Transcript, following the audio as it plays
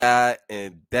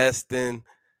And Destin.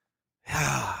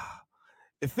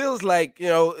 It feels like,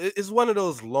 it's one of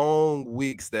those long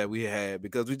weeks that we had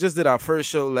because we just did our first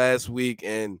show last week,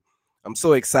 and I'm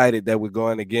so excited that we're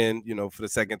going again, for the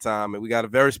second time. And we got a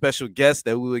very special guest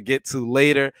that we will get to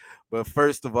later. But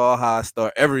first of all, how I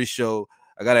start every show,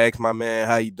 I gotta ask my man,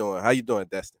 how you doing? How you doing,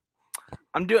 Destin?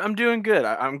 I'm doing good.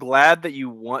 I'm glad that you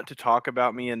want to talk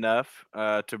about me enough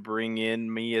to bring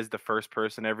in me as the first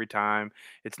person every time.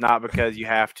 It's not because you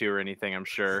have to or anything. I'm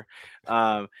sure.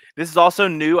 This is also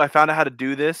new. I found out how to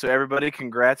do this, so everybody,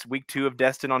 congrats! Week 2 of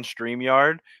Destin on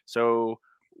Streamyard. So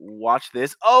watch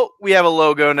this. Oh, we have a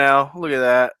logo now. Look at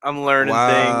that. I'm learning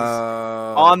things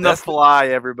Wow, on the fly.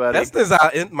 Everybody,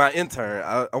 Destin's my intern.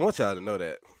 I want y'all to know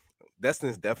that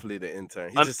Destin's definitely the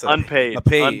intern. He's just a unpaid,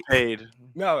 paid. unpaid.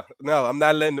 No, I'm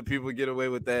not letting the people get away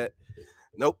with that.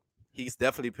 Nope. He's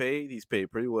definitely paid. He's paid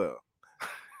pretty well.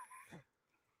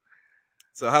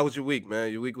 So how was your week,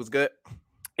 man? Your week was good?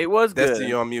 It was Destin, good.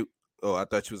 you're on mute. Oh, I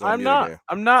thought you was on I'm mute not. again.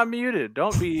 I'm not muted.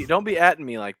 Don't be atting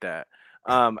me like that.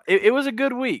 It was a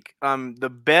good week.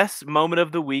 The best moment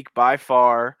of the week by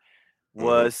far Hmm.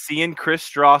 was seeing Chris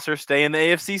Strasser stay in the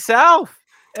AFC South.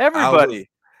 I was Everybody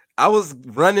I was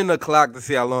running the clock to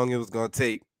see how long it was gonna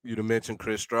take you to mention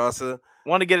Chris Strasser.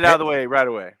 want to get it out Eh, of the way right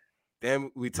away.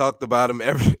 Damn, we talked about him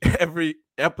every every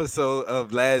episode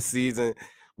of last season.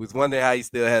 Was wondering how he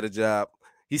still had a job.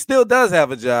 He still does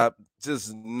have a job,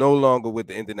 just no longer with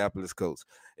the Indianapolis Colts.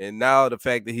 And now the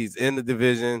fact that he's in the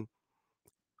division,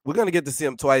 we're gonna get to see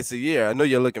him twice a year. I know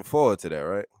you're looking forward to that,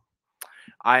 right?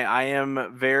 I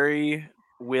am very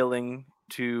willing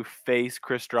to face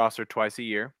Chris Strasser twice a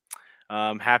year.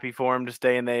 Happy for him to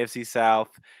stay in the AFC South.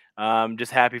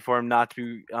 Just happy for him not to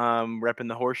be repping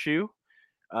the horseshoe.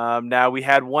 Now we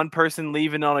had one person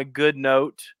leaving on a good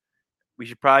note. We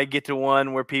should probably get to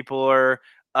one where people are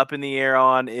up in the air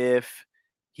on if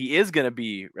he is going to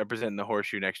be representing the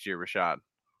horseshoe next year, Rashad.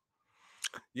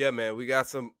 Yeah, man, we got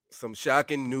some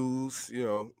shocking news.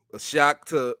 A shock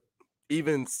to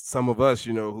even some of us,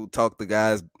 who talk to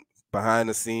guys behind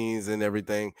the scenes and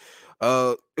everything.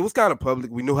 It was kind of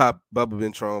public. We knew how Bubba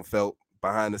Ventrone felt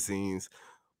behind the scenes,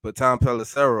 but Tom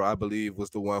Pelissero, I believe, was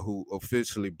the one who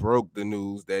officially broke the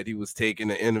news that he was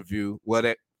taking an interview. Well,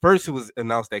 at first it was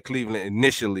announced that Cleveland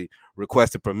initially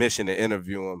requested permission to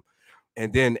interview him,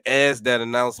 and then as that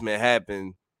announcement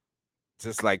happened,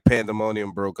 just like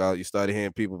pandemonium broke out. You started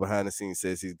hearing people behind the scenes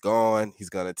says he's gone, he's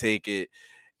gonna take it,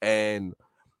 and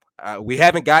we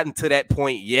haven't gotten to that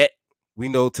point yet. We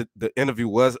know the interview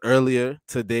was earlier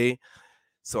today,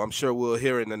 so I'm sure we'll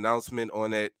hear an announcement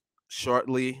on that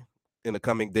shortly in the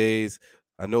coming days.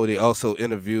 I know they also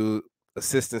interviewed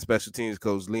assistant special teams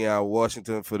coach Leon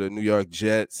Washington for the New York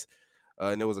Jets,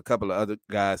 and there was a couple of other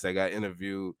guys that got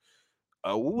interviewed.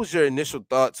 What was your initial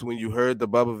thoughts when you heard the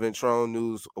Bubba Ventrone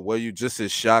news? Were you just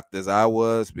as shocked as I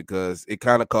was? Because it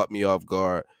kind of caught me off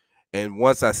guard. And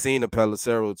once I seen the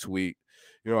Pelissero tweet,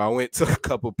 I went to a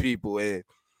couple people and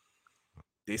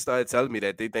they started telling me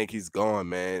that they think he's gone,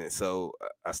 man. And so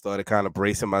I started kind of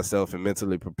bracing myself and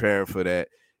mentally preparing for that.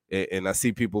 And I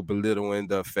see people belittling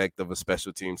the effect of a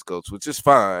special teams coach, which is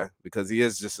fine because he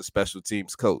is just a special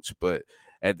teams coach. But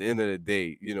at the end of the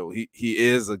day, he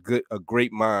is a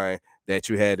great mind that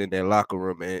you had in that locker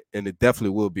room, and it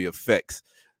definitely will be effects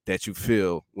that you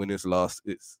feel when it's lost.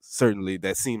 It's certainly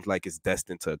that seems like it's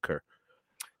destined to occur.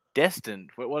 Destined.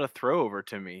 What a throwover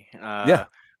to me. Yeah,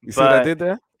 you see what I But did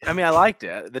there? I mean, I liked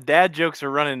it. The dad jokes are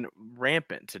running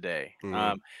rampant today.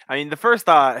 Mm-hmm. I mean, the first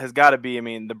thought has got to be, I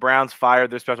mean, the Browns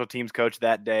fired their special teams coach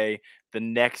that day. The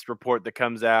next report that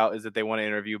comes out is that they want to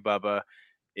interview Bubba.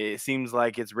 It seems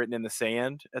like it's written in the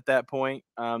sand at that point,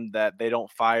 that they don't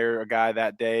fire a guy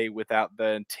that day without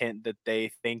the intent that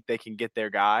they think they can get their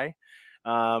guy.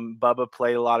 Bubba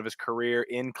played a lot of his career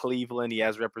in Cleveland. He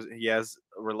has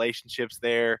relationships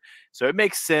there, so it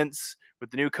makes sense with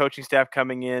the new coaching staff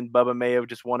coming in. Bubba may have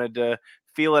just wanted to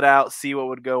feel it out, see what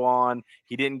would go on.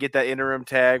 He didn't get that interim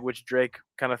tag, which Drake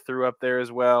kind of threw up there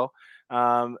as well.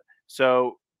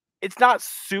 So it's not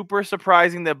super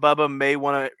surprising that Bubba may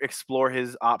want to explore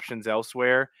his options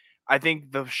elsewhere. I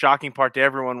think the shocking part to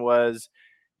everyone was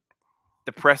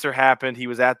the presser happened. He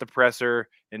was at the presser,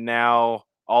 and now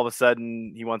all of a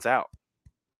sudden he wants out.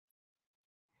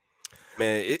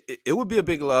 Man, it would be a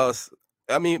big loss.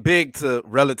 I mean, big to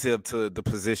relative to the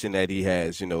position that he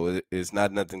has. It's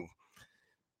not nothing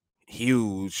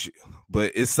huge,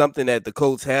 but it's something that the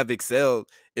Colts have excelled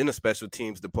in the special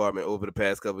teams department over the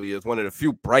past couple of years. One of the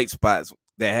few bright spots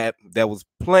that was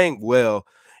playing well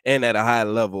and at a high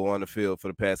level on the field for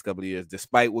the past couple of years,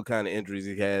 despite what kind of injuries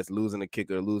he has, losing a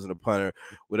kicker, losing a punter,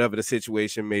 whatever the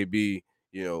situation may be.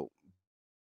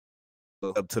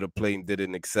 up to the plate and did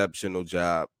an exceptional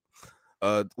job.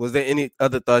 Was there any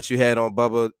other thoughts you had on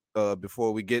Bubba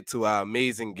before we get to our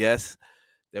amazing guests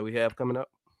that we have coming up?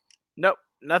 Nope,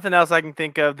 nothing else I can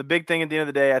think of. The big thing at the end of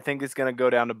the day, I think it's going to go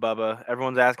down to Bubba.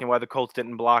 Everyone's asking why the Colts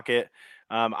didn't block it.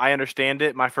 I understand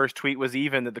it. My first tweet was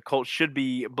even that the Colts should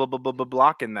be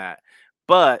blocking that.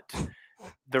 But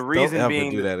the Don't reason ever do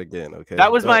being that again, okay?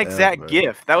 that was my Don't exact ever.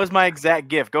 gift. That was my exact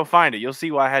gift. Go find it. You'll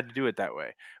see why I had to do it that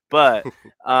way. But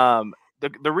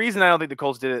the reason I don't think the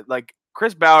Colts did it, like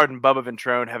Chris Ballard and Bubba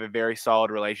Ventrone have a very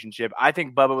solid relationship. I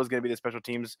think Bubba was going to be the special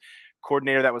teams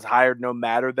coordinator that was hired no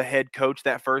matter the head coach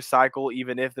that first cycle,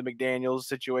 even if the McDaniels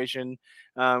situation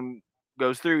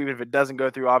goes through, even if it doesn't go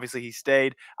through, obviously he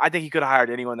stayed. I think he could have hired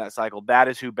anyone that cycle. That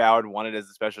is who Ballard wanted as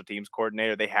the special teams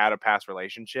coordinator. They had a past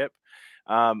relationship.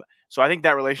 So I think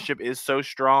that relationship is so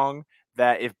strong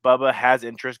that if Bubba has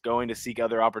interest going to seek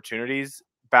other opportunities,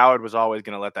 Ballard was always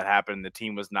going to let that happen. The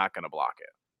team was not going to block it.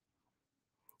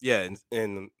 Yeah,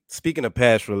 and speaking of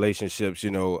past relationships,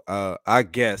 I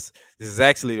guess this is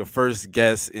actually the first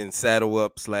guest in Saddle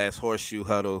Up / Horseshoe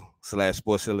Huddle /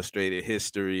 Sports Illustrated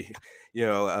history.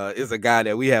 Is a guy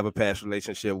that we have a past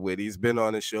relationship with. He's been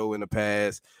on the show in the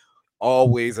past.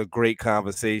 Always a great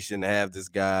conversation to have this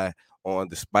guy on,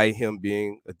 despite him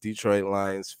being a Detroit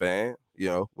Lions fan.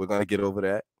 We're gonna get over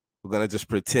that. We're gonna just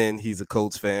pretend he's a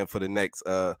Colts fan for the next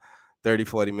 30,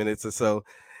 40 minutes or so.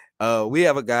 We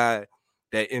have a guy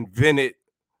that invented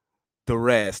the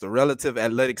RAS, the relative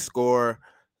athletic score,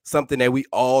 something that we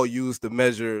all use to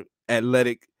measure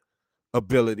athletic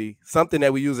ability, something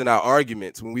that we use in our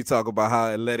arguments when we talk about how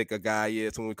athletic a guy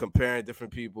is. When we're comparing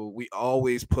different people, we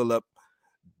always pull up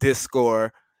this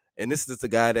score. And this is the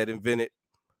guy that invented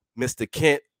Mr.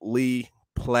 Kent Lee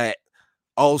Platt,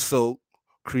 also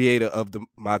creator of the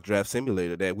mock draft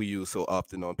simulator that we use so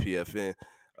often on PFN.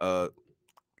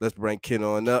 Let's bring Ken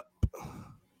on up.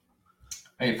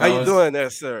 Hey, How you fellas. doing there,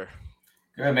 sir?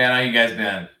 Good, man. How you guys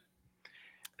been?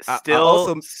 I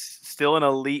also Still an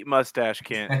elite mustache,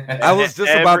 Kent. I was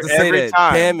just about to say every that.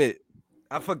 time. Damn it.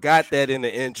 I forgot that in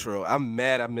the intro. I'm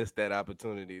mad I missed that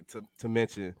opportunity to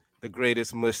mention the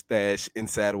greatest mustache in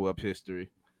Saddle Up history.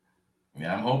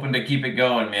 Yeah, I'm hoping to keep it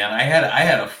going, man. I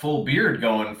had a full beard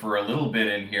going for a little bit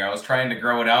in here. I was trying to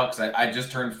grow it out because I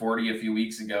just turned 40 a few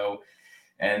weeks ago,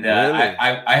 and Really?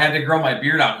 I had to grow my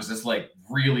beard out because it's like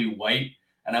really white,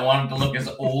 and I wanted to look as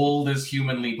old as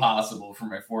humanly possible for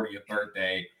my 40th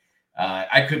birthday.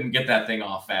 I couldn't get that thing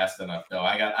off fast enough though.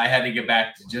 I had to get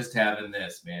back to just having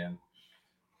this, man.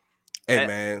 Hey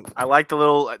man, I like the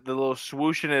little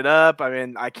swooshing it up. I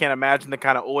mean, I can't imagine the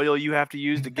kind of oil you have to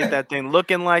use to get that thing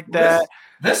looking like that.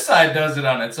 This side does it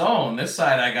on its own. This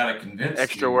side I gotta convince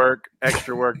Extra you.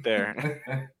 work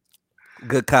there.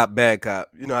 good cop, bad cop.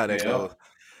 You know how that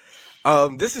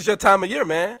goes. This is your time of year,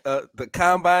 man. The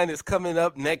combine is coming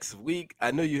up next week.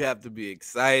 I know you have to be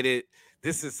excited.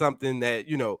 This is something that,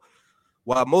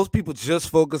 while most people just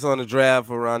focus on the draft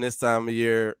around this time of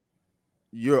year,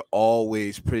 you're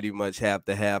always pretty much have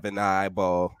to have an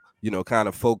eyeball, kind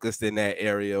of focused in that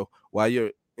area while you're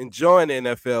enjoying the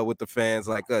NFL with the fans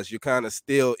like us. You're kind of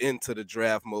still into the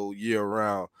draft mode year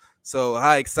round. So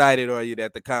how excited are you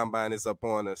that the combine is up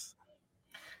on us?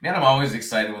 Man, I'm always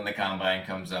excited when the combine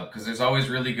comes up because there's always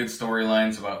really good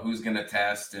storylines about who's going to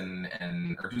test and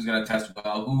or who's going to test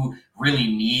well, who really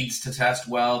needs to test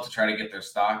well to try to get their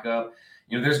stock up.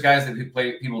 There's guys that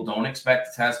people don't expect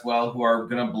to test well who are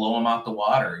going to blow them out the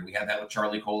water. We had that with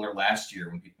Charlie Kohler last year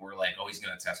when people were like, "Oh, he's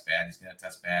going to test bad. He's going to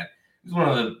test bad." He's one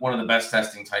of the best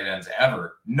testing tight ends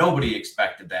ever. Nobody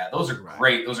expected that. Those are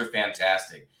great. Those are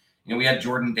fantastic. We had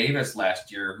Jordan Davis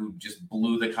last year who just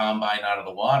blew the combine out of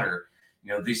the water.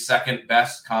 The second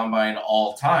best combine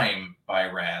all time by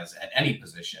Raz at any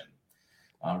position,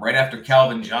 right after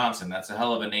Calvin Johnson. That's a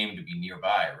hell of a name to be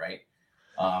nearby, right?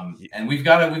 And we've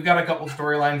got a couple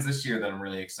storylines this year that I'm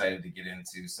really excited to get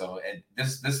into. So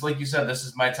this, like you said, this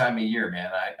is my time of year, man.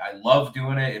 I love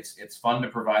doing it. It's fun to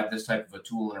provide this type of a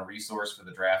tool and a resource for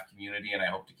the draft community, and I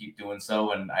hope to keep doing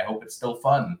so. And I hope it's still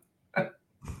fun.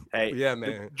 Hey, yeah,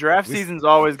 man. Draft season's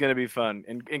always going to be fun.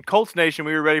 In Colts Nation,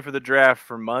 we were ready for the draft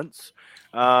for months.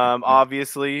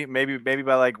 Obviously, maybe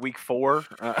by like week 4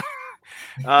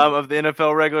 of the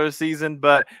NFL regular season.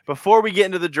 But before we get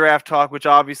into the draft talk, which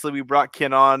obviously we brought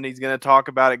Kent on, he's going to talk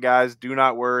about it, guys. Do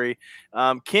not worry.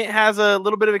 Kent has a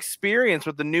little bit of experience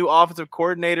with the new offensive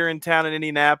coordinator in town in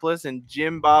Indianapolis, and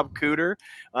Jim Bob Cooter.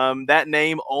 That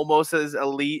name almost as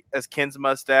elite as Ken's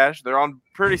mustache. They're on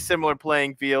pretty similar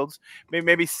playing fields,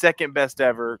 maybe second best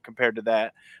ever compared to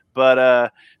that.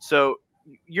 But so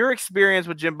your experience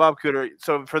with Jim Bob Cooter.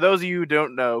 So for those of you who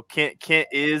don't know, Kent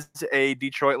is a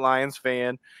Detroit Lions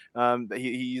fan.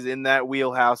 He's in that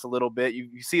wheelhouse a little bit.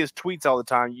 You see his tweets all the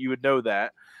time. You would know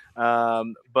that.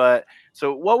 But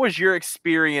so what was your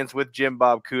experience with Jim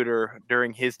Bob Cooter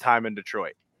during his time in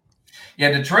Detroit?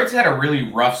 Yeah, Detroit's had a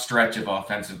really rough stretch of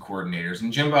offensive coordinators,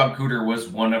 and Jim Bob Cooter was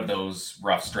one of those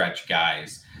rough stretch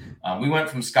guys. We went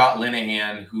from Scott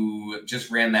Linehan, who just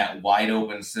ran that wide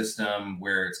open system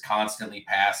where it's constantly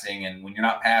passing, and when you're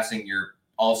not passing, you're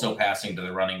also passing to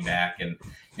the running back, and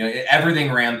everything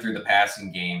ran through the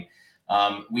passing game.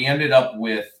 We ended up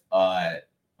with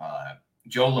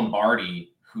Joe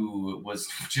Lombardi, who was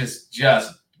just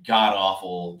god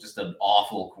awful, just an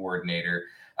awful coordinator.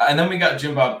 And then we got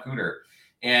Jim Bob Cooter.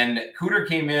 And Cooter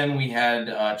came in. We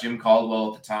had Jim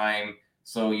Caldwell at the time.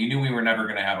 So you knew we were never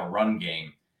going to have a run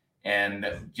game. And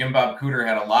Jim Bob Cooter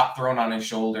had a lot thrown on his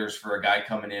shoulders for a guy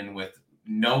coming in with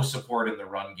no support in the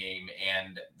run game.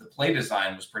 And the play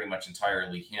design was pretty much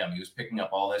entirely him. He was picking up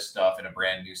all this stuff in a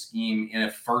brand new scheme in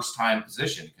a first-time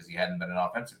position because he hadn't been an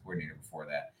offensive coordinator before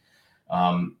that.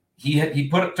 He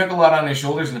took a lot on his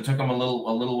shoulders, and it took him a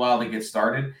little while to get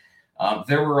started.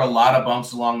 There were a lot of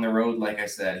bumps along the road. Like I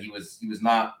said, he was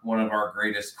not one of our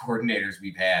greatest coordinators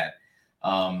we've had.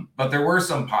 But there were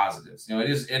some positives.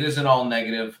 It isn't all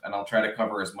negative, and I'll try to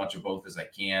cover as much of both as I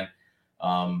can.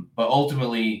 But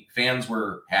ultimately, fans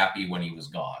were happy when he was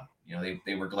gone.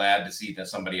 They were glad to see that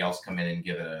somebody else come in and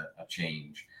give it a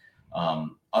change.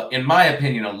 In my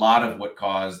opinion, a lot of what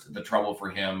caused the trouble for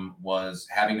him was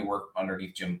having to work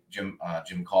underneath Jim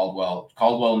Caldwell.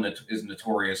 Caldwell is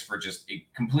notorious for just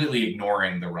completely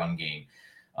ignoring the run game.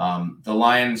 The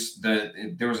Lions,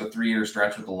 there was a 3-year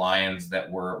stretch with the Lions that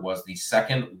was the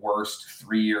second worst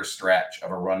 3-year stretch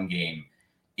of a run game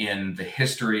in the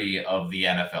history of the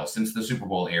NFL since the Super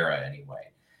Bowl era, anyway.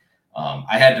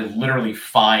 I had to literally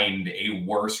find a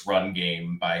worse run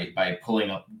game by pulling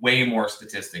up way more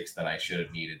statistics than I should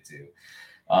have needed to.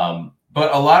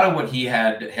 But a lot of what he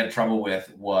had trouble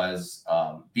with was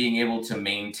being able to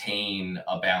maintain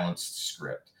a balanced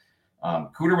script.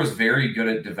 Cooter was very good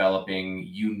at developing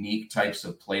unique types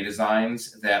of play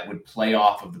designs that would play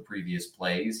off of the previous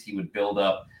plays. He would build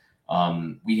up.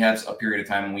 We had a period of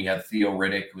time when we had Theo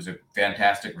Riddick, who was a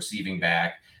fantastic receiving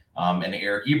back. And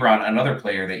Eric Ebron, another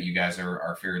player that you guys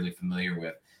are fairly familiar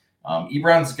with.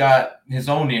 Ebron's got his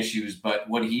own issues, but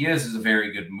what he is a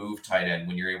very good move tight end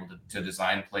when you're able to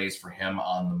design plays for him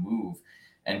on the move.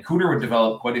 And Cooter would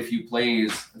develop quite a few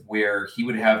plays where he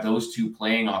would have those two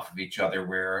playing off of each other,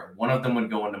 where one of them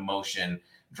would go into motion,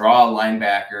 draw a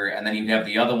linebacker, and then he'd have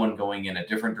the other one going in a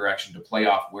different direction to play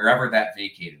off wherever that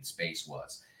vacated space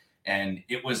was. And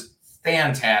it was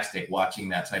fantastic watching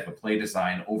that type of play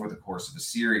design over the course of a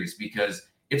series, because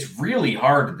it's really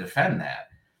hard to defend that,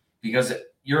 because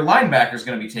your linebacker is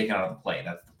going to be taken out of the play.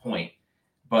 That's the point.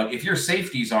 But if your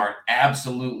safeties aren't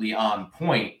absolutely on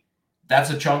point, that's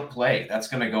a chunk play. That's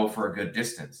going to go for a good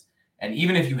distance. And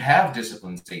even if you have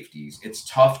disciplined safeties, it's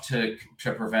tough to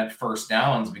prevent first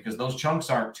downs, because those chunks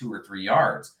aren't 2 or 3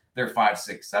 yards. They're 5,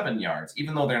 6, 7 yards.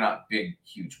 Even though they're not big,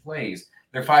 huge plays,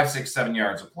 they're 5, 6, 7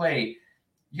 yards of play.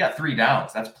 You got 3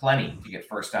 downs. That's plenty to get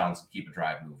first downs and keep a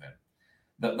drive moving.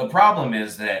 The problem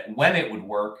is that when it would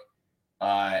work,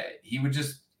 he would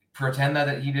just pretend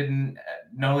that he didn't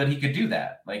know that he could do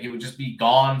that. Like, it would just be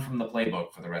gone from the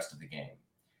playbook for the rest of the game.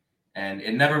 And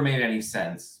it never made any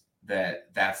sense that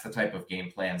that's the type of game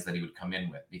plans that he would come in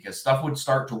with, because stuff would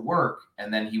start to work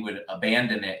and then he would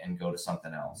abandon it and go to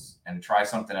something else and try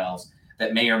something else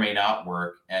that may or may not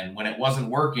work. And when it wasn't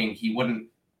working, he wouldn't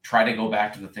try to go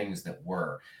back to the things that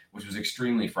were, which was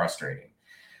extremely frustrating.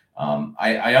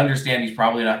 I understand he's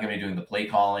probably not going to be doing the play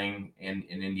calling in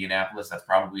Indianapolis. That's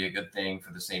probably a good thing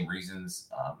for the same reasons.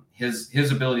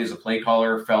 His ability as a play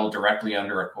caller fell directly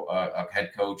under a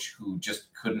head coach who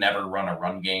just could never run a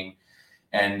run game.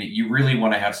 And you really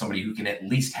want to have somebody who can at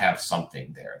least have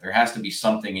something there. There has to be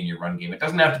something in your run game. It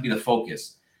doesn't have to be the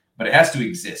focus, but it has to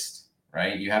exist,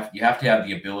 right? You have to have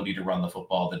the ability to run the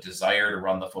football, the desire to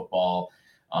run the football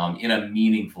in a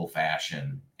meaningful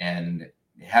fashion. And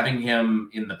having him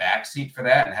in the backseat for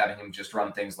that, and having him just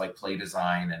run things like play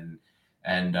design,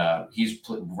 and he's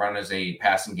run as a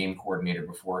passing game coordinator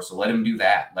before, so let him do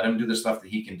that. Let him do the stuff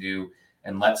that he can do,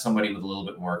 and let somebody with a little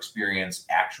bit more experience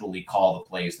actually call the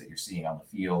plays that you're seeing on the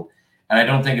field. And I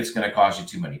don't think it's going to cause you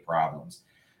too many problems.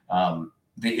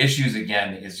 The issues,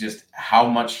 again, is just how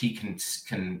much he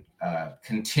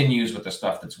continues with the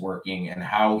stuff that's working, and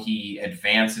how he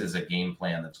advances a game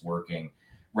plan that's working,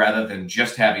 rather than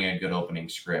just having a good opening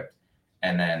script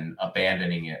and then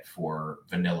abandoning it for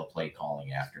vanilla play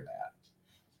calling after that.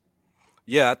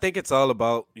 Yeah, I think it's all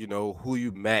about, who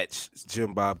you match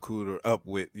Jim Bob Cooter up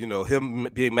with. Him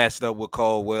being matched up with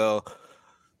Caldwell,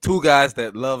 two guys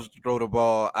that love to throw the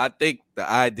ball. I think the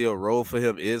ideal role for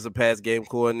him is a pass game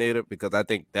coordinator because I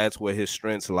think that's where his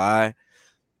strengths lie.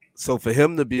 So for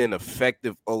him to be an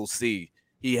effective OC,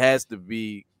 he has to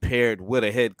be paired with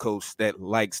a head coach that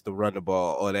likes to run the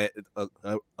ball, or that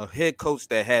a head coach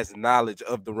that has knowledge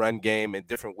of the run game and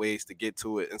different ways to get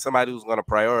to it, and somebody who's going to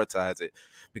prioritize it.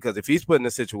 Because if he's put in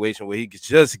a situation where he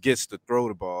just gets to throw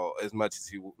the ball as much as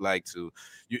he would like to,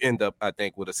 you end up, I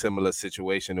think, with a similar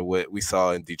situation to what we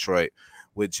saw in Detroit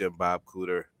with Jim Bob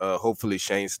Cooter. Hopefully,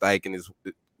 Shane Steichen is,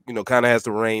 kind of has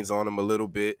the reins on him a little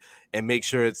bit and make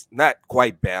sure it's not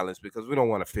quite balanced because we don't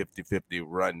want a 50-50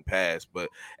 run pass, but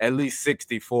at least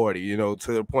 60-40,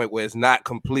 to the point where it's not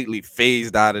completely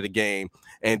phased out of the game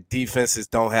and defenses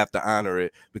don't have to honor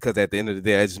it because at the end of the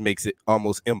day, it just makes it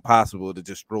almost impossible to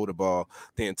just throw the ball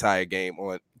the entire game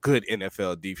on good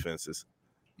NFL defenses.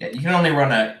 Yeah, you can only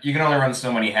run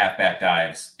so many halfback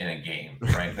dives in a game,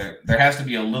 right? There has to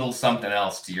be a little something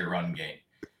else to your run game.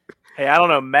 Hey, I don't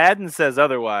know. Madden says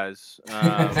otherwise.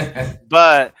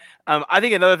 But I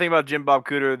think another thing about Jim Bob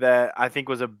Cooter that I think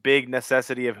was a big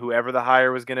necessity of whoever the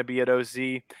hire was going to be at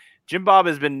OC, Jim Bob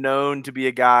has been known to be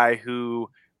a guy who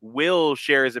will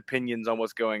share his opinions on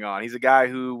what's going on. He's a guy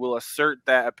who will assert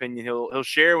that opinion. He'll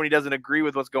share when he doesn't agree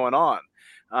with what's going on.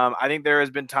 I think there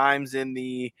has been times in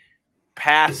the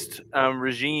past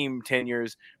regime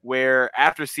tenures where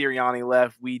after Sirianni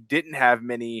left, we didn't have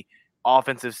many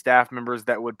offensive staff members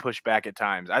that would push back at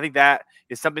times. I think that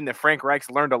is something that Frank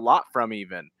Reich's learned a lot from,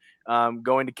 even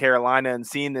going to Carolina and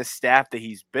seeing this staff that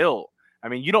he's built. I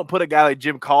mean, you don't put a guy like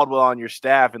Jim Caldwell on your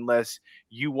staff unless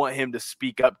you want him to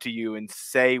speak up to you and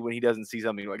say when he doesn't see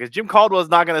something. Because Jim Caldwell is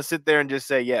not going to sit there and just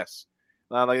say yes.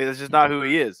 Like that's just not who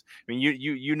he is. I mean,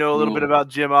 you know a little bit about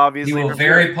Jim, He obviously. will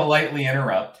very politely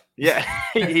interrupt. Yeah,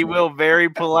 he will very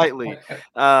politely.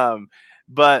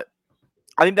 But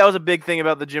I think that was a big thing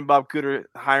about the Jim Bob Cooter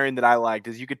hiring that I liked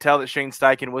is you could tell that Shane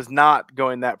Steichen was not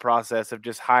going that process of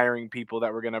just hiring people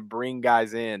that were going to bring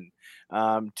guys in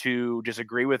to just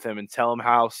agree with him and tell him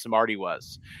how smart he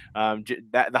was.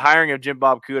 That the hiring of Jim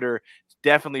Bob Cooter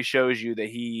definitely shows you that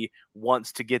he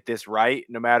wants to get this right,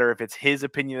 no matter if it's his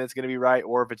opinion that's going to be right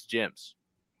or if it's Jim's.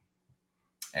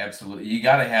 Absolutely. You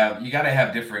gotta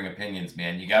have differing opinions,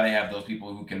 man. You gotta have those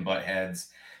people who can butt heads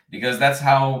because that's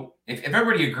how if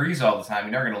everybody agrees all the time,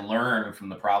 you're not gonna learn from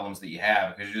the problems that you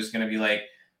have because you're just gonna be like,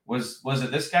 was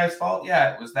it this guy's fault?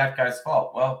 Yeah, it was that guy's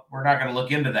fault. Well, we're not gonna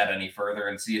look into that any further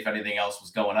and see if anything else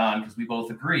was going on because we both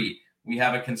agree. We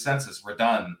have a consensus. We're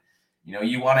done.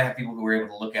 You want to have people who are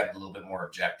able to look at it a little bit more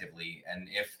objectively. And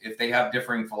if they have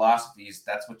differing philosophies,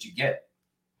 that's what you get.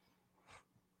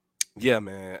 Yeah,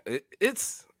 man.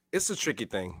 It's a tricky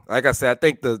thing. Like I said, I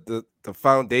think the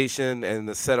foundation and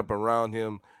the setup around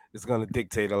him is going to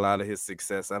dictate a lot of his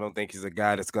success. I don't think he's a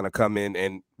guy that's going to come in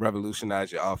and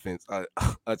revolutionize your offense or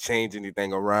change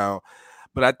anything around.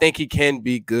 But I think he can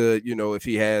be good, if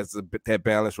he has that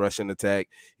balanced rushing attack.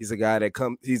 He's a guy that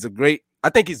comes. He's a great. I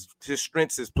think his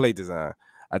strengths is play design.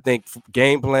 I think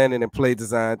game planning and play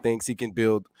design things he can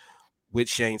build with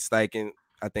Shane Steichen.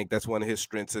 I think that's one of his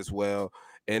strengths as well.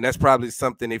 And that's probably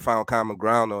something they found common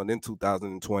ground on in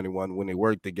 2021 when they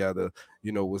worked together,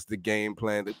 was the game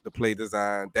plan, the play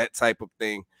design, that type of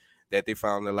thing that they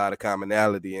found a lot of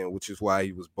commonality in, which is why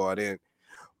he was brought in.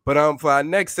 But for our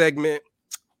next segment,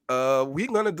 we're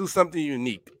gonna do something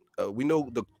unique. We know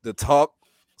the talk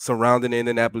surrounding the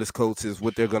Indianapolis Colts is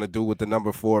what they're gonna do with the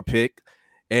number 4 pick,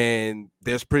 and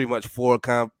there's pretty much four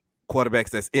quarterbacks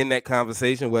that's in that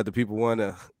conversation, whether people want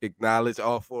to acknowledge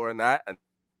all four or not. I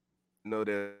know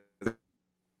there's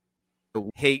a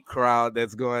hate crowd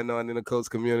that's going on in the Colts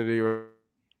community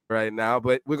right now,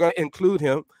 but we're gonna include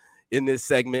him in this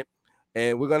segment,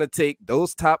 and we're gonna take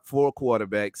those top 4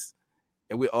 quarterbacks,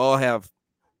 and we all have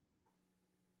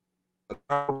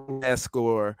a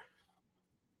score.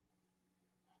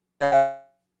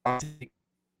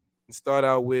 Start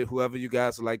out with whoever you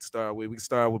guys would like to start with. We can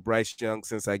start with Bryce Young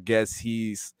since I guess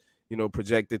he's,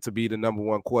 projected to be the number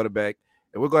 1 quarterback.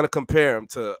 And we're going to compare him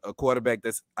to a quarterback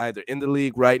that's either in the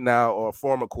league right now or a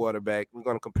former quarterback. We're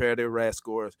going to compare their RAS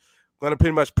scores. We're going to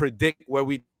pretty much predict where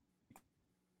we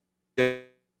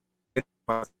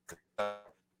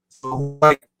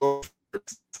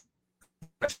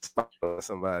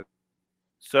somebody.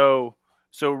 So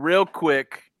real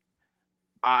quick,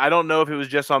 I don't know if it was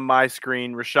just on my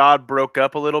screen. Rashad broke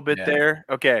up a little bit Yeah. there.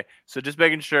 Okay, so just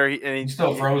making sure. He's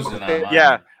still frozen on mine.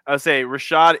 Yeah, I would say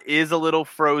Rashad is a little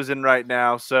frozen right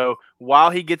now. So while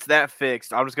he gets that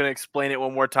fixed, I'm just going to explain it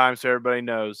one more time so everybody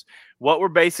knows. What we're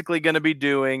basically going to be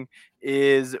doing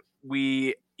is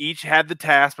we each had the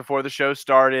task before the show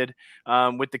started.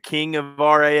 With the king of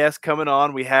RAS coming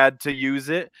on, we had to use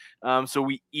it. So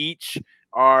we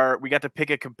got to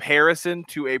pick a comparison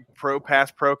to a pro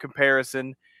pass pro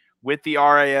comparison with the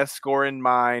RAS score in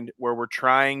mind, where we're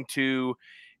trying to,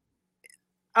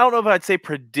 I don't know if I'd say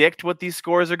predict what these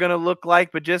scores are going to look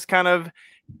like, but just kind of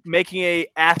making a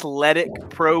athletic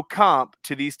pro comp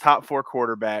to these top 4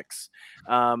 quarterbacks.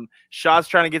 Shaw's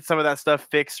trying to get some of that stuff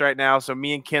fixed right now, so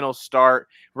me and Ken will start.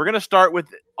 We're going to start with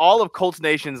all of Colts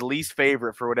Nation's least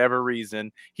favorite for whatever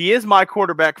reason. He is my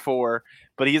quarterback 4,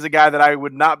 but he's a guy that I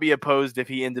would not be opposed if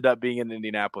he ended up being an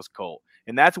Indianapolis Colt.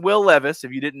 And that's Will Levis.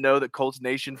 If you didn't know that Colts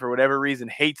Nation, for whatever reason,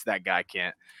 hates that guy,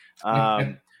 Kent.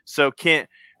 So, Kent,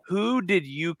 who did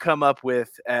you come up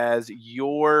with as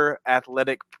your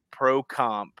athletic pro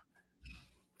comp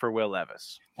for Will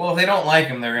Levis? Well, if they don't like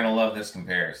him, they're going to love this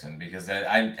comparison because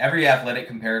every athletic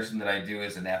comparison that I do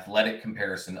is an athletic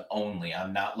comparison only.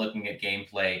 I'm not looking at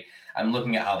gameplay. I'm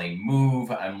looking at how they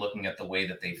move. I'm looking at the way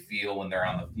that they feel when they're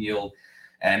on the field.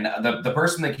 And the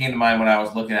person that came to mind when I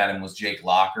was looking at him was Jake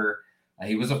Locker.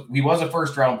 He was a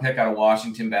first round pick out of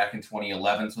Washington back in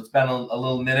 2011. So it's been a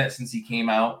little minute since he came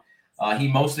out. He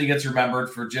mostly gets remembered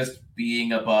for just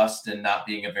being a bust and not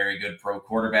being a very good pro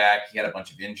quarterback. He had a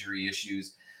bunch of injury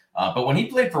issues. But when he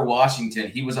played for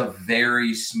Washington, he was a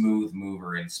very smooth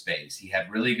mover in space. He had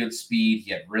really good speed.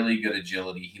 He had really good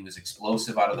agility. He was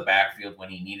explosive out of the backfield when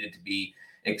he needed to be.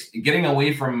 Getting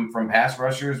away from pass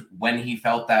rushers when he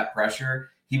felt that pressure,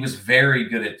 he was very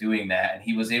good at doing that. And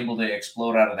he was able to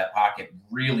explode out of that pocket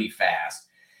really fast.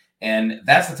 And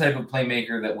that's the type of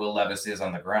playmaker that Will Levis is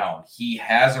on the ground. He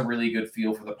has a really good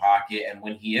feel for the pocket. And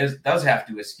when he does have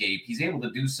to escape, he's able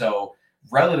to do so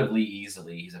relatively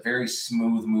easily. He's a very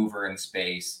smooth mover in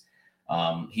space.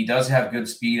 He does have good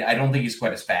speed. I don't think he's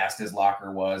quite as fast as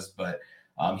Locker was, but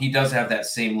he does have that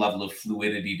same level of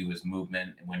fluidity to his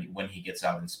movement when he gets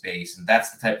out in space. And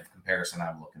that's the type of comparison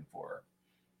I'm looking for.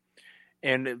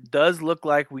 And it does look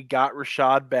like we got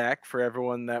Rashad back for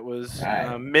everyone that was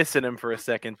missing him for a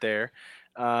second there.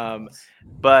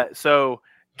 But so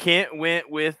Kent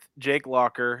went with Jake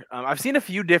Locker. I've seen a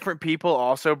few different people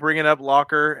also bringing up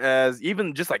Locker as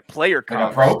even just like player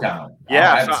comps. Like a pro comp.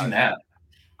 Yeah, I haven't seen that.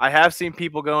 I have seen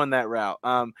people going that route.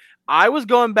 I was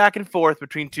going back and forth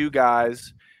between 2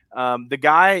 guys. The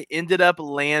guy ended up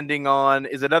landing on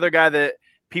is another guy that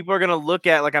people are going to look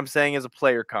at, like I'm saying, as a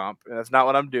player comp. That's not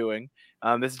what I'm doing.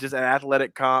 This is just an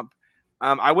athletic comp.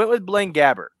 I went with Blaine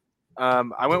Gabbert.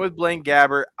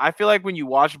 I feel like when you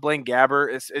watch Blaine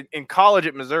Gabbert, in college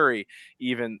at Missouri,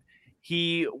 even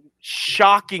he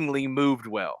shockingly moved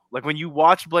well. Like when you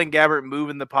watch Blaine Gabbert move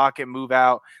in the pocket, move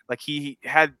out, like he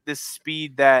had this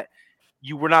speed that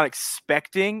you were not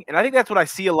expecting. And I think that's what I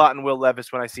see a lot in Will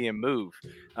Levis when I see him move.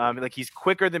 Like he's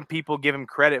quicker than people give him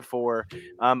credit for.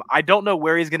 I don't know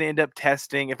where he's going to end up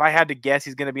testing. If I had to guess,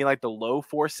 he's going to be like the low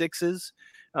 4.6s.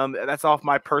 That's off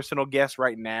my personal guess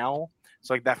right now.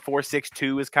 So like that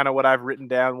 4.62 is kind of what I've written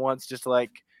down once, just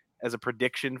like as a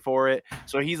prediction for it.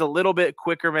 So he's a little bit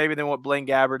quicker maybe than what Blaine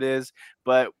Gabbert is.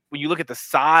 But when you look at the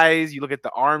size, you look at the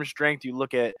arm strength, you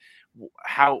look at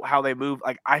how they move,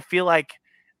 like I feel like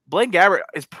Blaine Gabbert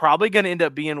is probably going to end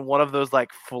up being one of those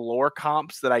like floor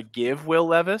comps that I give Will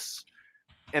Levis.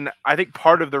 And I think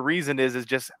part of the reason is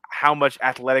just how much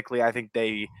athletically I think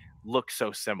they look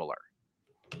so similar.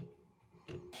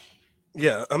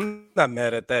 Yeah, I'm not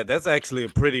mad at that. That's actually a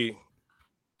pretty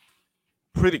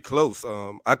close.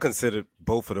 I considered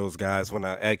both of those guys when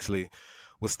I actually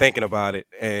was thinking about it.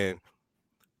 And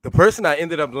the person I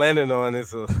ended up landing on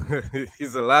is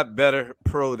he's a lot better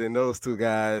pro than those 2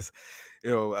 guys.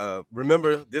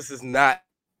 Remember, this is not,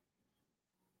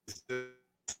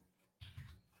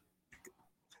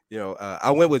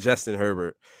 I went with Justin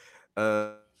Herbert.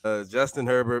 Justin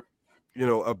Herbert,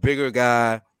 a bigger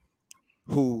guy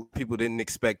who people didn't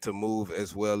expect to move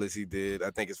as well as he did.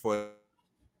 I think it's for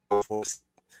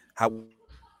how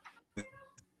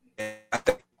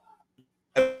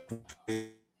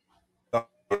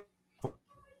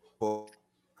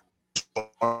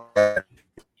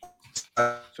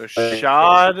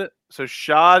So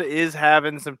Shad is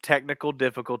having some technical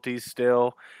difficulties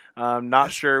still.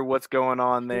 Not sure what's going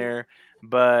on there,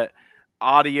 but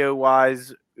audio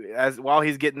wise, while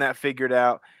he's getting that figured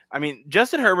out, I mean,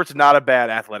 Justin Herbert's not a bad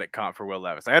athletic comp for Will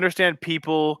Levis. I understand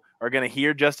people are going to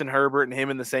hear Justin Herbert and him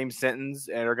in the same sentence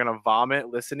and are going to vomit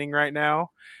listening right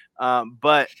now.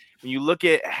 But when you look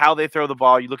at how they throw the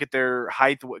ball, you look at their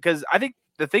height, because I think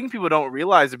the thing people don't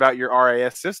realize about your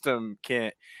RAS system,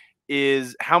 Kent,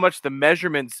 is how much the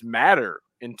measurements matter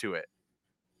into it.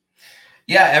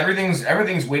 Yeah,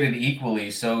 everything's weighted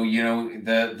equally. So,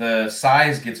 the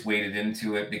size gets weighted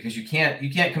into it because you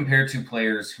can't compare two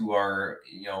players who are,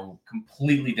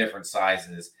 completely different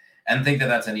sizes and think that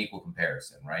that's an equal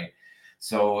comparison, right?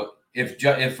 So if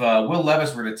Will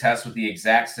Levis were to test with the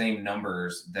exact same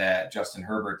numbers that Justin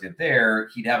Herbert did there,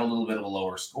 he'd have a little bit of a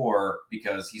lower score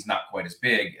because he's not quite as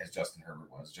big as Justin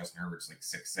Herbert was. Justin Herbert's like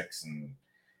 6'6" and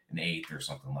an eighth or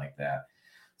something like that.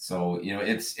 So,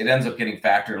 it ends up getting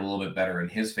factored a little bit better in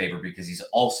his favor because he's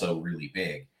also really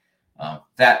big.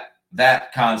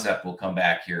 That concept will come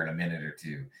back here in a minute or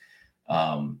two.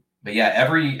 But yeah,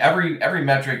 every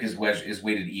metric is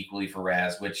weighted equally for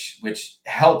RAS, which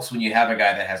helps when you have a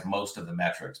guy that has most of the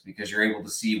metrics because you're able to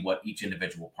see what each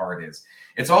individual part is.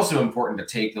 It's also important to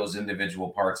take those individual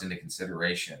parts into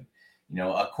consideration.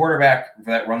 A quarterback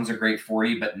that runs a great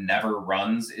 40 but never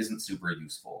runs isn't super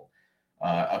useful.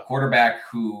 A quarterback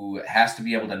who has to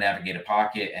be able to navigate a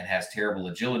pocket and has terrible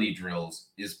agility drills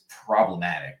is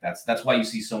problematic. That's why you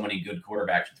see so many good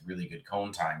quarterbacks with really good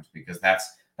cone times because that's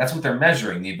what they're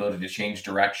measuring, the ability to change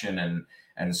direction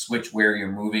and switch where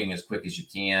you're moving as quick as you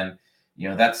can.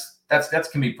 That's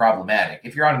can be problematic.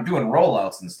 If you're doing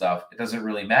rollouts and stuff, it doesn't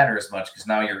really matter as much because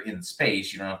now you're in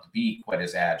space. You don't have to be quite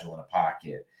as agile in a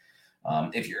pocket.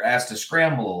 If you're asked to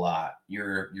scramble a lot,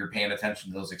 you're paying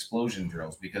attention to those explosion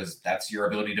drills because that's your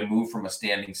ability to move from a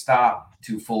standing stop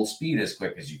to full speed as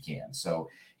quick as you can. So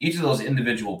each of those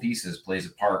individual pieces plays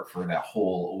a part for that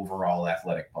whole overall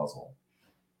athletic puzzle.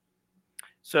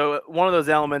 So one of those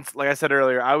elements, like I said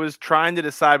earlier, I was trying to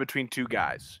decide between two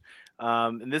guys.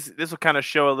 And this will kind of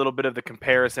show a little bit of the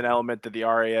comparison element that the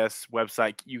RAS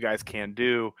website you guys can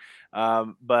do.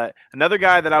 But another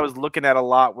guy that I was looking at a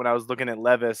lot when I was looking at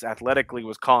Levis athletically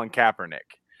was Colin Kaepernick.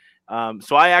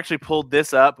 So I actually pulled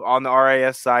this up on the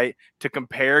RAS site to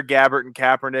compare Gabbert and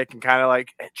Kaepernick and kind of like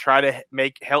try to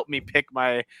help me pick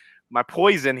my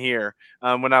poison here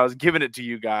when I was giving it to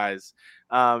you guys.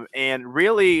 And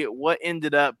really what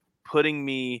ended up putting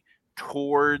me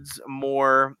towards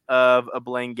more of a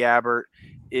Blaine Gabbert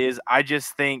is I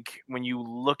just think when you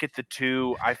look at the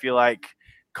two, I feel like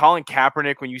Colin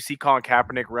Kaepernick, when you see Colin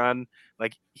Kaepernick run,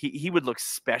 like he would look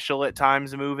special at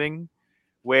times moving,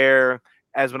 whereas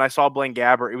when I saw Blaine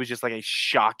Gabbert, it was just like a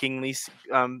shockingly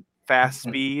fast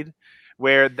speed.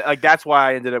 Where like that's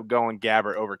why I ended up going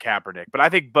Gabbert over Kaepernick. But I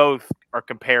think both are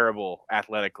comparable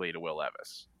athletically to Will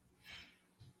Levis.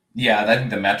 Yeah, I think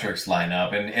the metrics line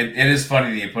up. And it is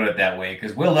funny that you put it that way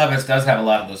because Will Levis does have a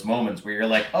lot of those moments where you're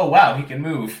like, oh, wow, he can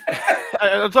move.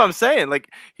 That's what I'm saying. Like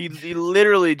he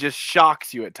literally just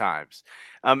shocks you at times.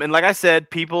 And like I said,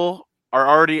 people are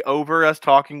already over us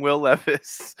talking Will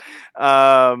Levis.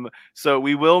 So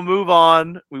we will move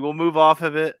on. We will move off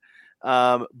of it.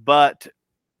 But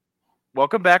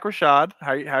welcome back, Rashad.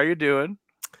 How you doing?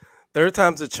 Third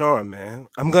time's a charm, man.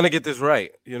 I'm gonna get this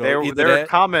right. There are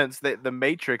comments that the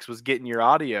Matrix was getting your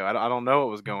audio. I don't know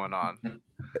what was going on.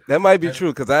 That might be true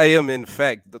because I am, in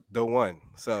fact, the one.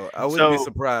 So I wouldn't be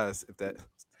surprised if that.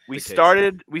 We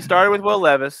started with Will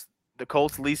Levis, the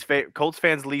Colts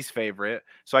fans' least favorite.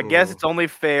 So I guess it's only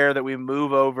fair that we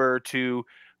move over to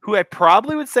who I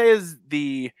probably would say is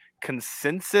the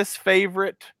consensus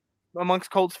favorite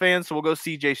amongst Colts fans. So we'll go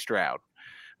C.J. Stroud.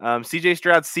 C.J.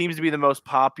 Stroud seems to be the most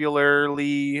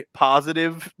positively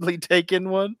taken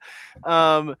one.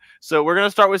 So we're going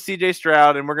to start with C.J.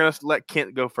 Stroud, and we're going to let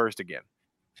Kent go first again.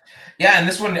 Yeah, and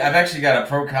this one, I've actually got a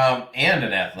pro comp and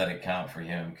an athletic comp for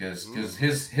him because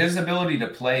his ability to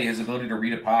play, his ability to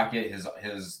read a pocket,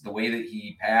 the way that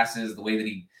he passes, the way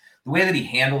that he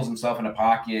handles himself in a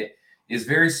pocket is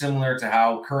very similar to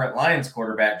how current Lions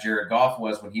quarterback Jared Goff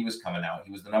was when he was coming out.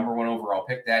 He was the number 1 overall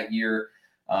pick that year.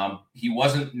 He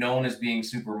wasn't known as being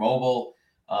super mobile,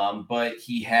 but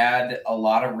he had a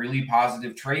lot of really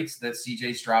positive traits that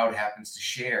C.J. Stroud happens to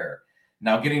share.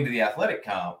 Now, getting to the athletic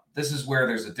comp, this is where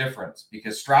there's a difference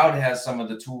because Stroud has some of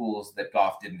the tools that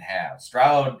Goff didn't have.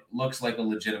 Stroud looks like a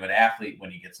legitimate athlete when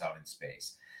he gets out in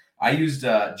space. I used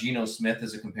Geno Smith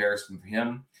as a comparison for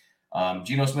him.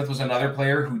 Geno Smith was another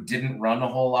player who didn't run a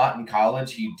whole lot in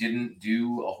college. He didn't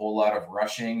do a whole lot of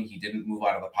rushing. He didn't move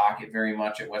out of the pocket very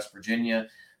much at West Virginia.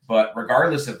 But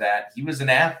regardless of that, he was an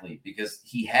athlete because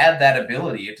he had that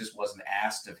ability. It just wasn't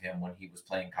asked of him when he was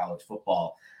playing college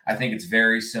football. I think it's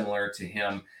very similar to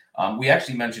him. We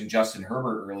actually mentioned Justin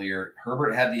Herbert earlier.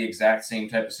 Herbert had the exact same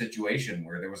type of situation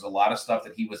where there was a lot of stuff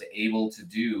that he was able to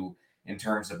do in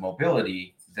terms of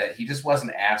mobility that he just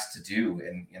wasn't asked to do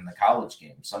in the college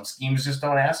game. Some schemes just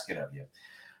don't ask it of you.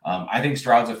 I think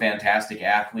Stroud's a fantastic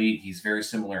athlete. He's very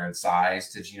similar in size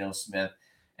to Geno Smith.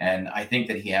 And I think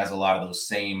that he has a lot of those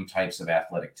same types of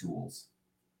athletic tools.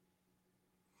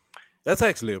 That's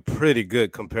actually a pretty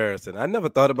good comparison. I never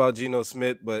thought about Geno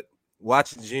Smith, but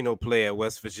watching Geno play at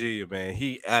West Virginia, man,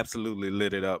 he absolutely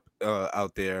lit it up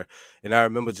out there. And I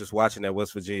remember just watching that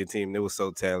West Virginia team; they were so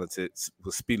talented,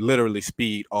 with speed, literally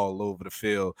speed all over the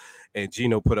field. And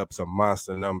Geno put up some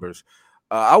monster numbers.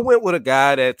 I went with a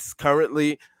guy that's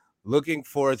currently looking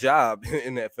for a job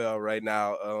in the NFL right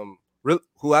now.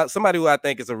 Somebody who I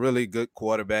think is a really good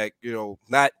quarterback. You know,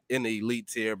 not in the elite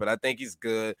tier, but I think he's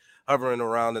good, hovering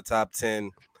around the top 10,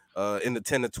 in the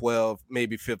 10 to 12,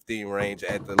 maybe 15 range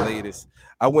at the latest.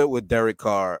 I went with Derek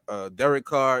Carr. Derek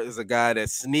Carr is a guy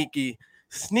that's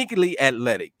sneakily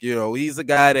athletic. You know, he's a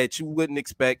guy that you wouldn't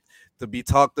expect to be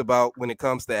talked about when it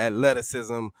comes to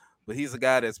athleticism, but he's a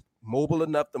guy that's mobile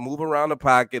enough to move around the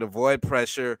pocket, avoid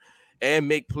pressure, and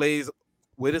make plays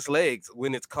with his legs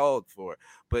when it's called for.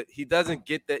 But he doesn't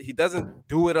get that. He doesn't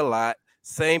do it a lot.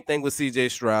 Same thing with CJ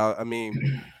Stroud. I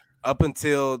mean, up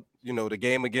until the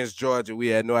game against Georgia, we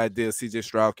had no idea CJ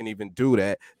Stroud can even do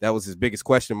that. That was his biggest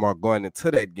question mark going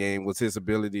into that game, was his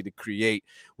ability to create,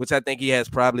 which I think he has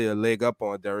probably a leg up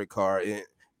on Derek Carr,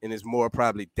 and is more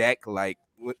probably Dak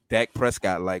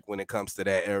Prescott like when it comes to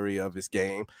that area of his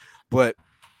game. But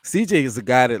CJ is a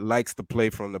guy that likes to play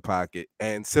from the pocket,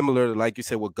 and similar, like you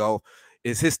said, with golf,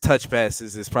 is his touch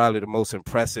passes is probably the most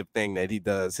impressive thing that he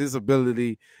does. His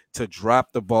ability to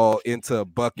drop the ball into a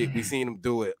bucket. We've seen him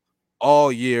do it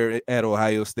all year at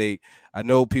Ohio State. I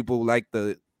know people like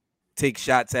to take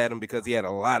shots at him because he had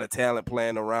a lot of talent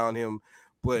playing around him,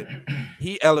 but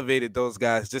he elevated those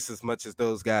guys just as much as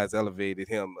those guys elevated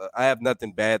him. I have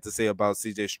nothing bad to say about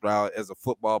CJ Stroud as a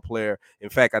football player. In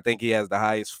fact, I think he has the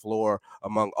highest floor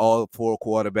among all four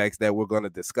quarterbacks that we're going to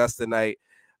discuss tonight.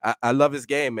 I love his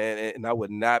game, man, and I would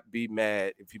not be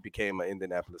mad if he became an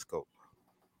Indianapolis Colt.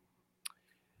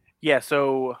 Yeah,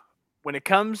 so when it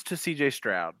comes to CJ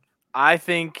Stroud, I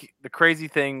think the crazy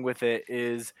thing with it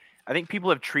is I think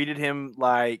people have treated him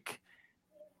like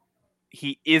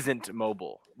he isn't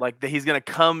mobile, like that he's going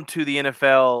to come to the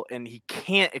NFL and he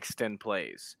can't extend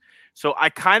plays. So I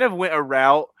kind of went a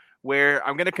route where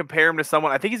I'm going to compare him to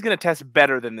someone. I think he's going to test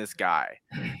better than this guy,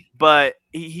 but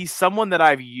he's someone that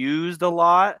I've used a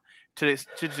lot to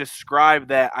describe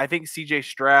that. I think CJ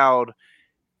Stroud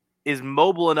is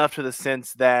mobile enough to the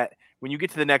sense that when you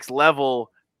get to the next level,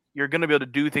 you're going to be able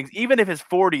to do things, even if his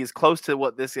 40 is close to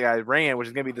what this guy ran, which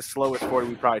is going to be the slowest 40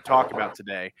 we probably talk about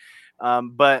today.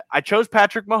 But I chose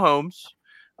Patrick Mahomes.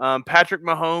 Patrick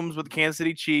Mahomes with the Kansas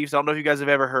City Chiefs. I don't know if you guys have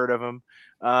ever heard of him.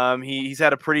 He's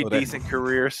had a pretty decent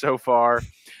career so far.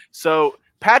 So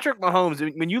Patrick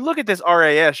Mahomes, when you look at this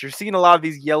RAS, you're seeing a lot of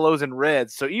these yellows and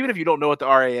reds. So even if you don't know what the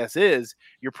RAS is,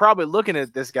 you're probably looking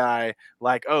at this guy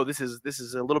like, oh, this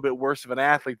is a little bit worse of an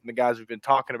athlete than the guys we've been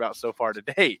talking about so far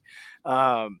today.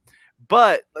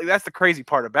 But like, that's the crazy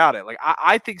part about it. Like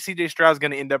I think CJ Stroud is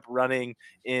going to end up running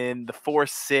in the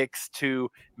 4.6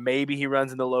 to maybe he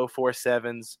runs in the low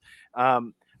 4.7s.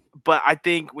 But I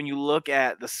think when you look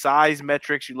at the size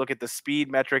metrics, you look at the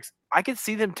speed metrics, I can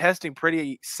see them testing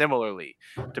pretty similarly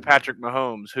to Patrick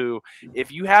Mahomes, who,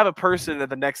 if you have a person at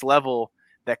the next level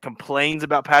that complains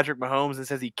about Patrick Mahomes and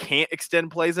says he can't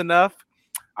extend plays enough,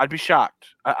 I'd be shocked.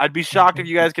 I'd be shocked if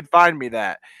you guys could find me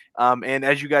that. And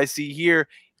as you guys see here,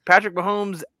 Patrick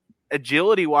Mahomes,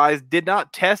 agility-wise, did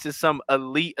not test as some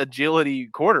elite agility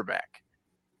quarterback.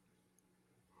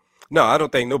 No, I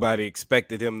don't think nobody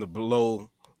expected him to blow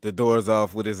the doors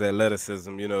off with his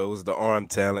athleticism. It was the arm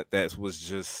talent that was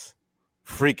just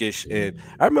freakish. And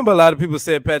I remember a lot of people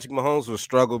said Patrick Mahomes would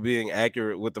struggle being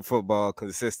accurate with the football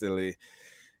consistently.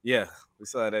 Yeah, we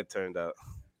saw how that turned out.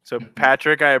 So,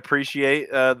 Patrick, I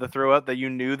appreciate the throw up that you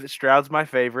knew that Stroud's my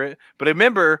favorite. But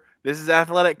remember, this is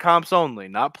athletic comps only,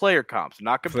 not player comps. I'm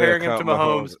not comparing him to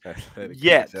Mahomes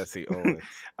yet. Jesse Owens.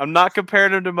 I'm not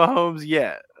comparing him to Mahomes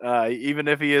yet, even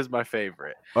if he is my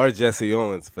favorite. Or Jesse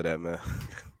Owens, for that matter.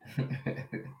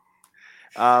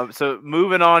 So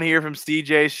moving on here from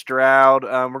CJ Stroud,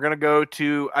 we're going to go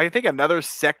to, I think, another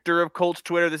sector of Colts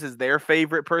Twitter. This is their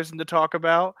favorite person to talk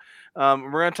about.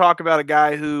 We're going to talk about a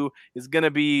guy who is going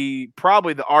to be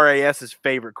probably the RAS's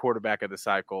favorite quarterback of the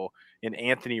cycle in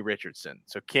Anthony Richardson.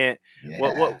 So Kent,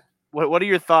 what are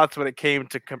your thoughts when it came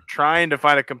to trying to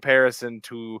find a comparison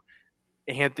to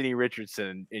Anthony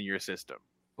Richardson in your system?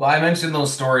 Well, I mentioned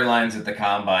those storylines at the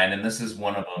combine, and this is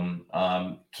one of them.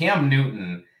 Cam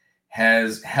Newton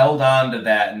has held on to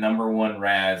that number one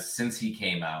Raz since he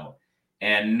came out,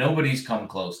 and nobody's come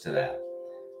close to that.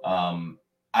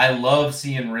 I love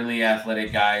seeing really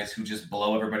athletic guys who just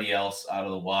blow everybody else out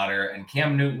of the water, and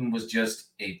Cam Newton was just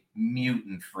a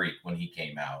mutant freak when he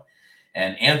came out.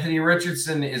 And Anthony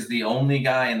Richardson is the only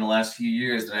guy in the last few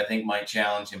years that I think might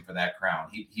challenge him for that crown.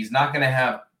 He's not going to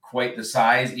have quite the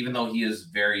size, even though he is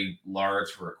very large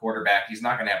for a quarterback. He's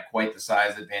not going to have quite the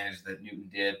size advantage that Newton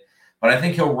did, but I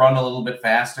think he'll run a little bit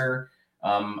faster.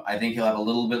 I think he'll have a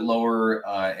little bit lower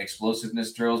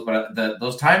explosiveness drills, but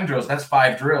those time drills, that's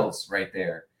 5 drills right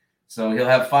there. So he'll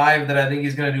have 5 that I think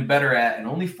he's going to do better at, and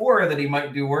only 4 that he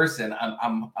might do worse in.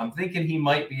 I'm thinking he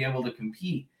might be able to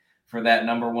compete for that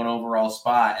number 1 overall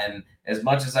spot. And as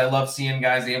much as I love seeing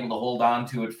guys able to hold on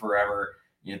to it forever,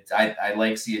 I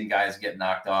like seeing guys get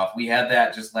knocked off. We had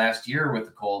that just last year with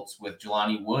the Colts with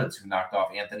Jelani Woods, who knocked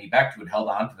off Anthony Becht, who had held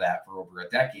on to that for over a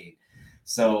decade.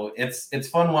 So it's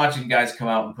fun watching guys come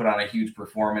out and put on a huge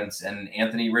performance. And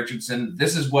Anthony Richardson,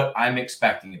 this is what I'm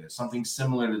expecting of this, something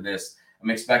similar to this. I'm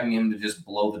expecting him to just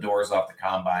blow the doors off the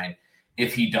combine.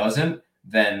 If he doesn't,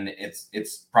 then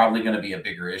it's probably going to be a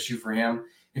bigger issue for him.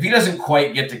 If he doesn't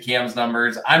quite get to Cam's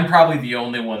numbers, I'm probably the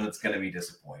only one that's going to be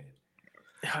disappointed.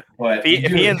 But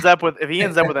if he ends up with a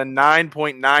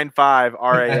 9.95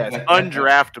 RAS,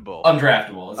 undraftable.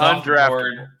 Undraftable.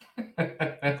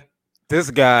 This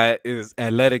guy is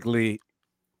athletically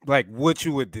like what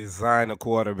you would design a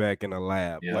quarterback in a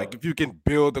lab. Yeah. Like if you can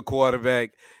build a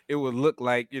quarterback, it would look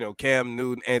like, Cam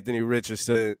Newton, Anthony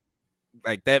Richardson,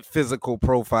 like that physical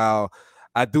profile.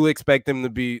 I do expect him to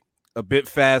be a bit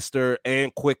faster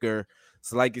and quicker.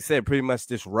 So like you said, pretty much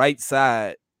this right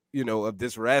side, of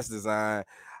this RAS design,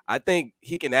 I think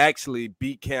he can actually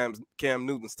beat Cam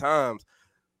Newton's times.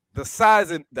 The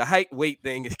size and the height weight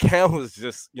thing, Cam was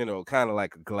just, kind of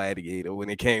like a gladiator when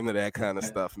it came to that kind of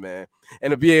stuff, man.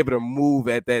 And to be able to move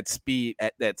at that speed,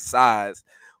 at that size,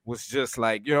 was just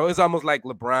like, it's almost like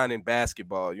LeBron in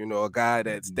basketball, a guy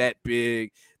that's that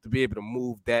big to be able to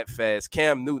move that fast.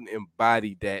 Cam Newton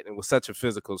embodied that and was such a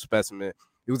physical specimen.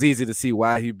 It was easy to see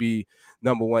why he'd be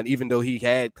number 1, even though he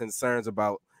had concerns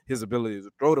about his ability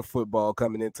to throw the football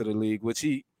coming into the league, which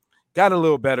he got a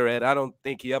little better at. I don't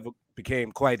think he ever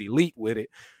became quite elite with it.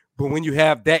 But when you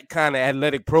have that kind of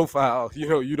athletic profile,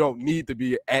 you don't need to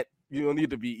be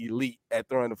elite at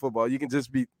throwing the football. You can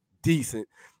just be decent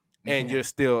and you're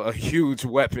still a huge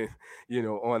weapon,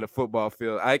 on the football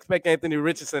field. I expect Anthony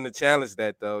Richardson to challenge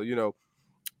that though.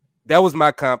 That was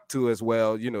my comp too as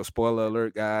well. Spoiler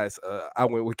alert, guys. I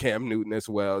went with Cam Newton as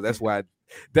well. That's why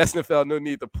Destin felt no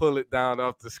need to pull it down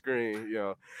off the screen.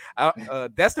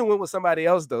 Destin went with somebody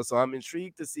else though, so I'm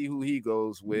intrigued to see who he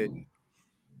goes with.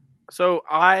 So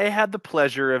I had the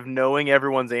pleasure of knowing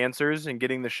everyone's answers and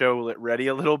getting the show ready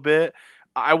a little bit.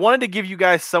 I wanted to give you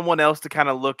guys someone else to kind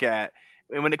of look at.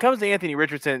 And when it comes to Anthony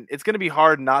Richardson, it's going to be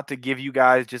hard not to give you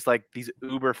guys just like these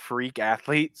uber freak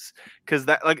athletes because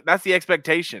that's the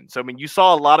expectation. So, I mean, you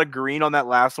saw a lot of green on that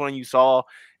last one. And you saw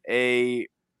a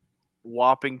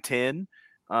whopping 10.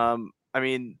 I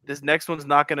mean, this next one's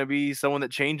not going to be someone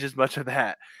that changes much of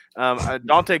that.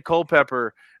 Dante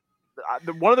Culpepper,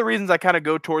 one of the reasons I kind of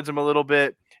go towards him a little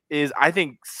bit is I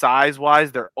think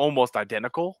size-wise they're almost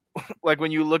identical. Like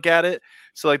when you look at it.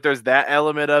 So like there's that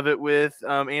element of it with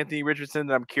Anthony Richardson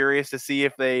that I'm curious to see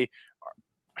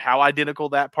how identical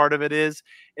that part of it is.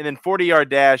 And then 40-yard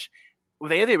dash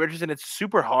with Anthony Richardson, it's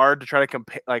super hard to try to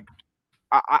compare. Like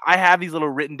I have these little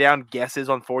written down guesses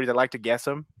on 40s. I like to guess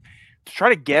them. To try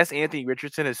to guess Anthony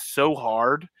Richardson is so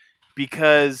hard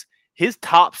because his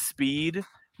top speed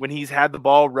when he's had the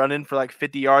ball running for like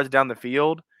 50 yards down the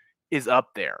field is up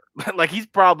there. Like he's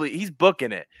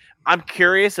booking it. I'm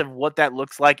curious of what that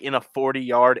looks like in a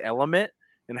 40-yard element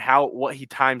and what he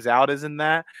times out is in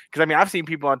that. Because I mean, I've seen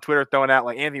people on Twitter throwing out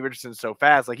like Anthony Richardson's so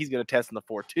fast, like he's going to test in the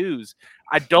 4.2s.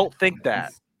 I don't think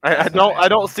that. I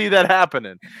don't see that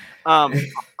happening.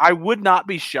 I would not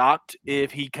be shocked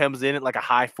if he comes in at like a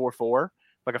high 4.4,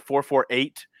 like a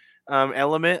 4.48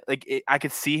 element. Like I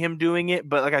could see him doing it,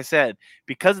 but like I said,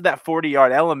 because of that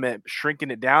 40-yard element, shrinking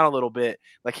it down a little bit,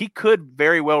 like he could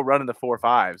very well run in the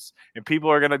 4.5s, and people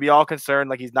are going to be all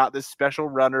concerned like he's not this special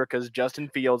runner because Justin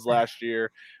Fields last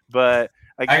year. But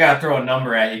like, I got to throw a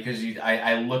number at you because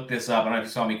I looked this up and I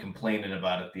saw me complaining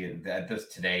about it this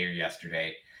today or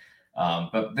yesterday.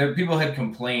 But people had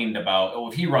complained about,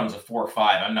 if he runs a 4.5,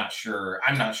 I'm not sure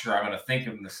I'm going to think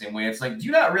of him the same way. It's like, do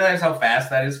you not realize how fast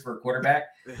that is for a quarterback?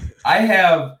 I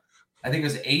have I think it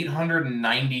was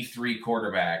 893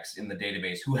 quarterbacks in the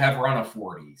database who have run a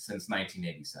 40 since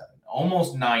 1987.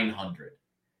 Almost 900.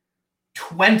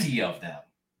 20 of them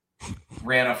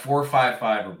ran a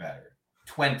 4.55 or better.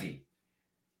 20.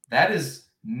 That is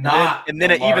not. And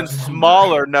then an even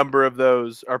smaller number of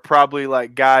those are probably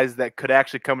like guys that could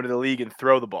actually come into the league and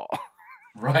throw the ball.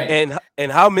 Right.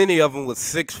 And how many of them was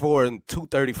 6'4" and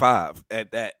 235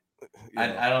 at that?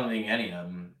 I don't think any of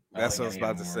them. That's what I was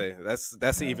about to say.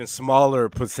 That's an even smaller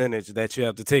percentage that you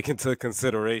have to take into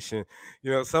consideration.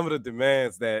 Some of the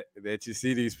demands that you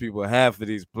see these people have for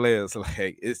these players,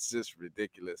 like it's just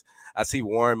ridiculous. I see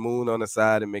Warren Moon on the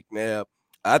side and McNabb.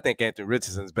 I think Anthony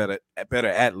Richardson's better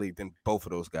athlete than both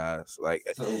of those guys. Like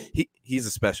he's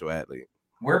a special athlete.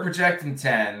 We're projecting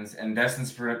 10s, and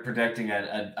Destin's projecting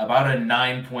about a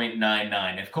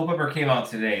 9.99. If Culpepper came out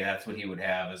today, that's what he would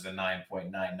have as a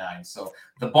 9.99. So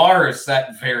the bar is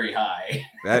set very high.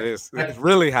 It's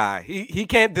really high. He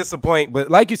can't disappoint.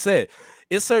 But like you said,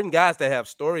 it's certain guys that have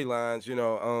storylines,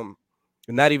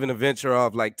 not even a venture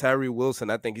off like Tyree Wilson.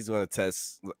 I think he's going to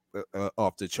test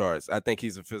off the charts. I think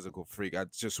he's a physical freak. I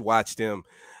just watched him.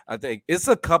 I think it's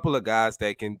a couple of guys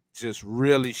that can just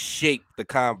really shake the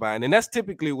combine. And that's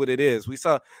typically what it is. We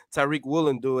saw Tyreek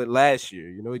Woolen do it last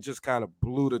year. He just kind of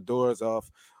blew the doors off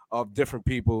different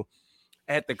people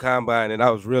at the combine. And I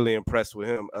was really impressed with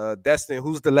him. Destin,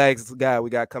 who's the last guy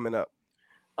we got coming up?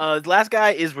 The last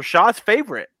guy is Rashad's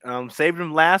favorite. Saved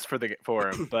him last for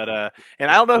him, but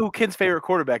and I don't know who Ken's favorite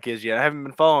quarterback is yet. I haven't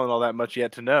been following all that much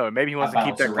yet to know. Maybe he wants to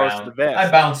keep that close to the vest. I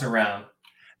bounce around.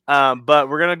 But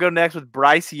we're gonna go next with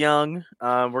Bryce Young.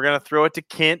 We're gonna throw it to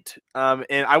Kent.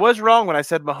 And I was wrong when I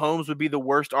said Mahomes would be the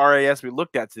worst RAS we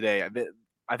looked at today.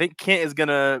 I think Kent is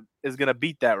gonna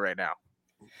beat that right now.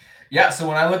 Yeah, so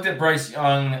when I looked at Bryce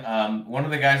Young, one of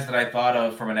the guys that I thought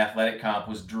of from an athletic comp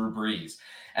was Drew Brees.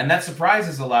 And that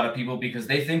surprises a lot of people because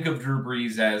they think of Drew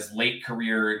Brees as late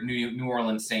career New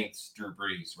Orleans Saints Drew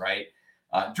Brees, right?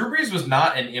 Drew Brees was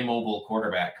not an immobile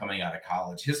quarterback coming out of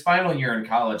college. His final year in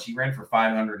college, he ran for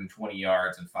 520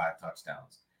 yards and 5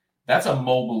 touchdowns. That's a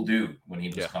mobile dude when he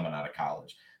was coming out of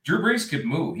college. Drew Brees could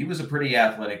move. He was a pretty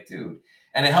athletic dude.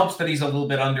 And it helps that he's a little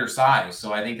bit undersized.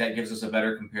 So I think that gives us a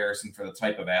better comparison for the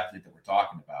type of athlete that we're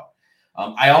talking about.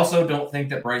 I also don't think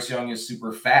that Bryce Young is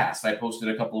super fast. I posted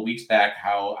a couple of weeks back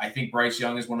how I think Bryce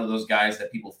Young is one of those guys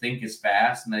that people think is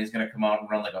fast, and then he's going to come out and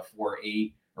run like a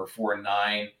 4.8 or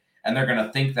 4.9, and they're going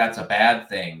to think that's a bad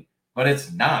thing. But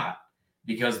it's not,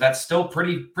 because that's still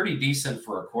pretty decent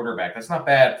for a quarterback. That's not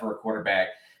bad for a quarterback.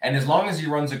 And as long as he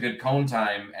runs a good cone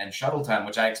time and shuttle time,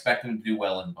 which I expect him to do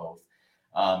well in both,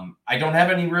 I don't have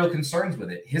any real concerns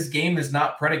with it. His game is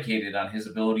not predicated on his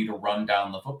ability to run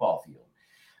down the football field.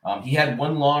 He had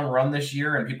one long run this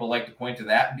year, and people like to point to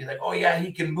that and be like, oh, yeah,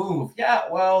 he can move. Yeah,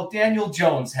 well, Daniel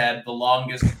Jones had the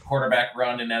longest quarterback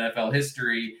run in NFL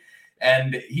history,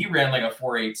 and he ran like a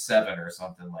 4.87 or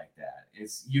something like that.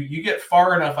 It's you get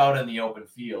far enough out in the open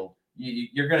field,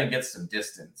 you're going to get some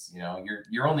distance.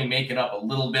 You're only making up a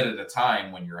little bit at a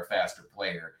time when you're a faster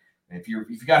player. And if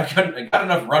you've got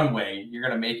enough runway, you're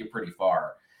going to make it pretty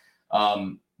far.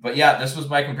 But yeah, this was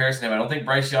my comparison. I don't think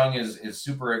Bryce Young is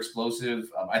super explosive.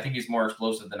 I think he's more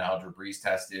explosive than how Drew Brees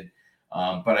tested,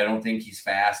 but I don't think he's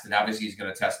fast. And obviously, he's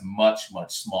going to test much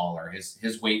smaller.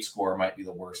 His weight score might be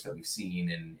the worst that we've seen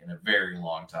in a very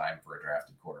long time for a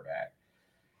drafted quarterback.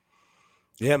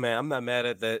 Yeah, man, I'm not mad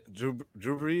at that. Drew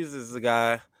Brees is the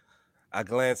guy I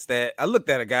glanced at. I looked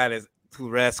at a guy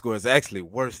whose RAS score is actually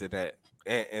worse than that,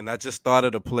 and I just thought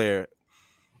of the player.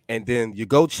 And then you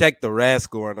go check the RAS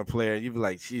score on a player, you be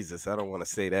like, Jesus, I don't want to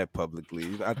say that publicly.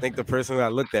 I think the person I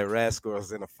looked at RAS score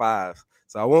was in the 5s.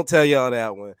 So I won't tell y'all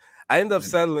that one. I ended up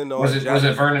settling on. Was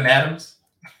it Vernon Adams?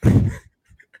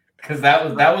 Because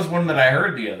that was one that I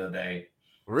heard the other day.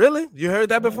 Really? You heard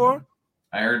that before?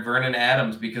 I heard Vernon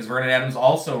Adams, because Vernon Adams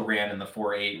also ran in the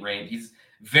 4.8 range. He's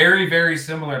very, very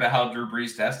similar to how Drew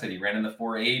Brees tested. He ran in the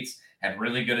 4.8s, had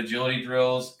really good agility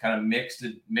drills, kind of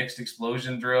mixed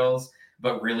explosion drills,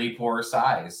 but really poor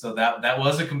size. So that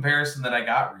was a comparison that I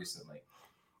got recently.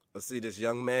 Let's see, this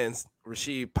young man,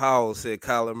 Rasheed Powell, said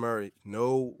Kyler Murray.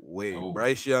 No way. Oh.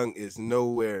 Bryce Young is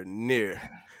nowhere near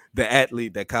the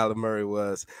athlete that Kyler Murray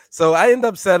was. So I end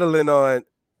up settling on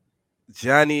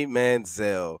Johnny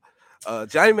Manziel.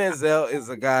 Johnny Manziel is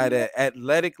a guy that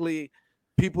athletically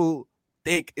people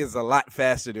think is a lot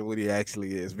faster than what he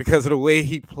actually is because of the way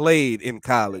he played in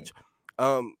college.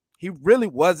 He really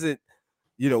wasn't,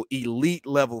 elite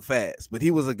level fast, but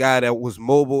he was a guy that was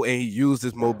mobile and he used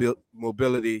his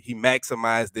mobility. He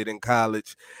maximized it in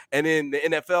college. And then the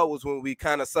NFL was when we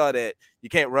kind of saw that you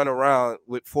can't run around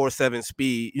with 4.7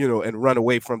 speed, and run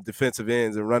away from defensive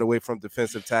ends and run away from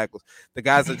defensive tackles. The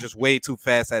guys are just way too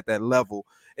fast at that level.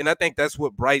 And I think that's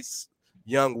what Bryce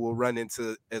Young will run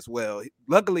into as well.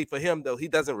 Luckily for him, though, he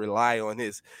doesn't rely on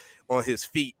his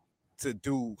feet to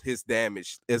do his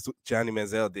damage as Johnny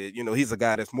Manziel did. He's a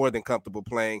guy that's more than comfortable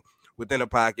playing within a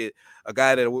pocket, a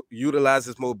guy that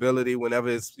utilizes mobility whenever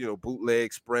it's,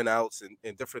 bootleg, sprint outs,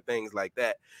 and different things like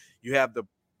that. You have the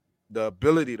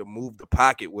ability to move the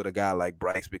pocket with a guy like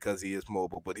Bryce because he is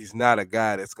mobile, but he's not a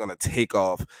guy that's going to take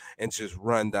off and just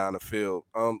run down the field.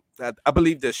 I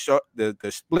believe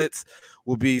the splits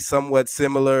will be somewhat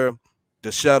similar.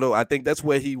 The shuttle, I think that's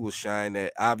where he will shine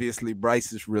at. Obviously,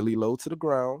 Bryce is really low to the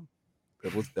ground.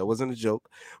 That wasn't a joke,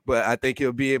 but I think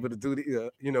he'll be able to do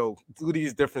do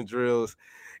these different drills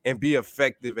and be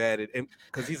effective at it, and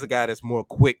because he's a guy that's more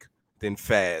quick than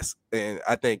fast. And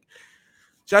I think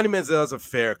Johnny Manziel is a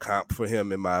fair comp for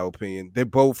him, in my opinion. They're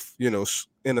both,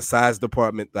 in the size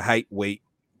department, the height, weight,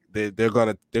 they're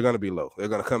gonna be low. They're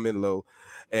gonna come in low,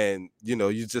 and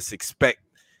you just expect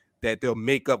that they'll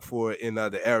make up for it in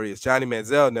other areas. Johnny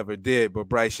Manziel never did, but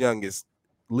Bryce Young is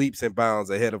leaps and bounds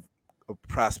ahead of a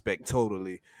prospect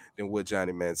totally than what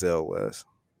Johnny Manziel was.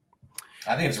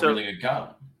 I think it's a really good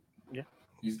comp. Yeah,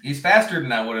 he's faster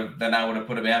than I would have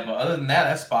put him at, but other than that,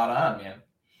 that's spot on, man.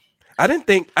 I didn't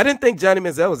think Johnny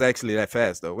Manziel was actually that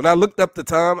fast though. When I looked up the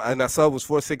time and I saw it was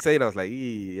 4.68, I was like,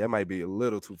 that might be a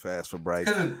little too fast for Bryce.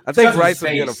 I think Bryce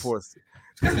will be in a 4. It's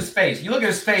because of his face. You look at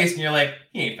his face and you're like,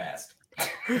 he ain't fast.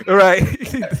 Right.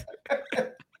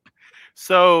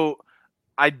 So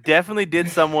I definitely did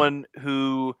someone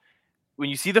who, when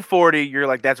you see the 40, you're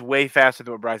like, that's way faster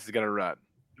than what Bryce is going to run.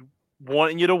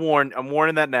 I'm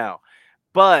warning that now.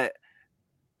 But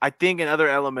I think in other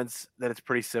elements that it's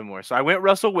pretty similar. So I went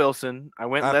Russell Wilson.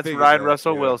 Let's ride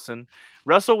Russell Wilson.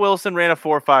 Russell Wilson ran a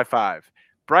 4.55.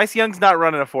 Bryce Young's not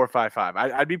running a 4.55.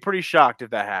 I'd be pretty shocked if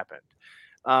that happened.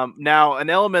 Now, an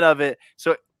element of it,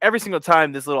 so every single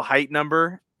time this little height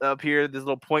number up here, this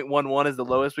little 0.11 is the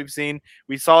lowest we've seen.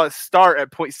 We saw it start at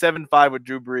 0.75 with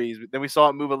Drew Brees. Then we saw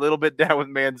it move a little bit down with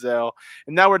Manziel.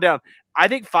 And now we're down. I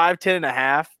think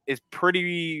 5'10.5" is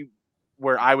pretty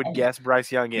where I would guess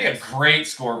Bryce Young is. A great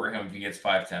score for him if he gets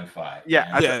 5'10.5.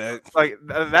 Yeah.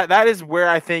 That is where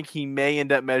I think he may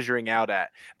end up measuring out at.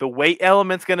 The weight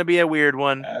element's going to be a weird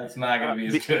one. It's not going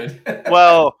to be as good.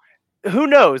 Well, who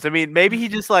knows? I mean, maybe he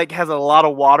just has a lot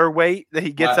of water weight that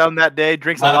he gets on that day,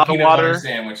 drinks a lot of water.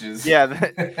 Sandwiches. Yeah,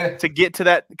 to get to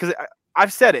that, because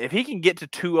I've said it. If he can get to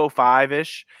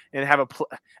 205-ish and have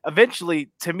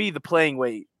eventually, to me, the playing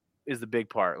weight is the big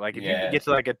part. Like if you can get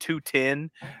to like a 210,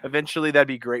 eventually that'd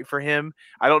be great for him.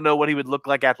 I don't know what he would look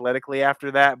like athletically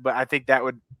after that, but I think that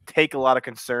would take a lot of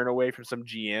concern away from some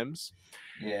GMs.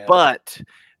 Yeah. But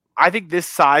I think this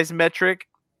size metric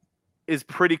is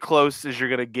pretty close as you're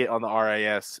going to get on the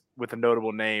RAS with a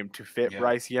notable name to fit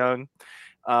Bryce Young.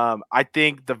 I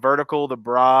think the vertical, the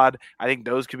broad, I think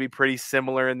those could be pretty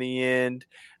similar in the end.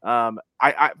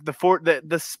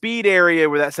 The speed area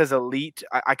where that says elite,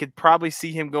 I could probably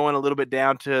see him going a little bit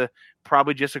down to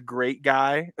probably just a great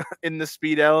guy in the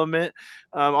speed element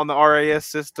on the RAS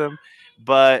system.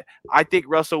 But I think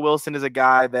Russell Wilson is a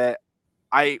guy that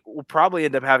I will probably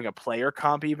end up having a player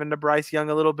comp even to Bryce Young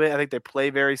a little bit. I think they play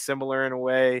very similar in a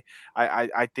way.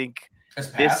 I think as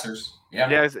passers,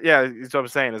 that's what I'm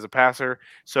saying, as a passer.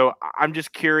 So I'm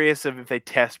just curious if they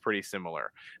test pretty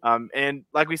similar. And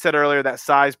like we said earlier, that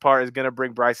size part is going to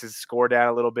bring Bryce's score down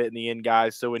a little bit in the end,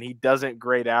 guys. So when he doesn't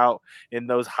grade out in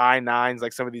those high nines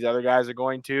like some of these other guys are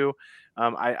going to,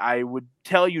 I would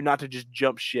tell you not to just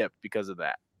jump ship because of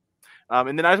that.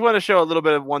 And then I just want to show a little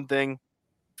bit of one thing.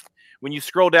 When you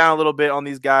scroll down a little bit on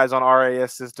these guys on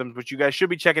RAS systems, which you guys should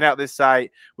be checking out this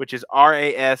site, which is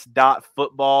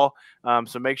ras.football.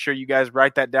 So make sure you guys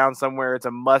write that down somewhere. It's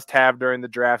a must-have during the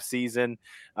draft season.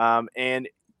 And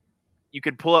you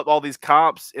can pull up all these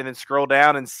comps and then scroll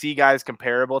down and see guys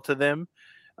comparable to them.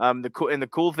 The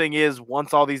cool thing is,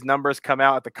 once all these numbers come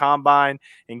out at the combine,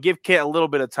 and give Kent a little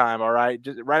bit of time, all right?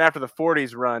 Just right after the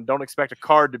 40s run, don't expect a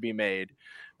card to be made.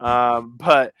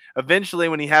 But eventually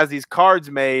when he has these cards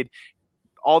made,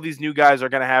 all these new guys are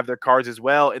going to have their cards as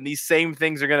well. And these same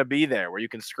things are going to be there where you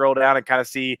can scroll down and kind of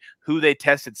see who they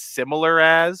tested similar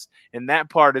as. And that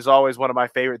part is always one of my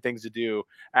favorite things to do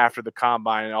after the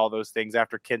combine and all those things,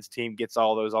 after Kent's team gets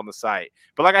all those on the site.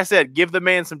 But like I said, give the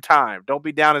man some time. Don't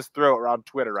be down his throat or on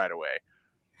Twitter right away.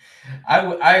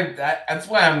 That's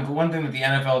why one thing that the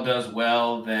NFL does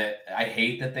well that I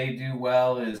hate that they do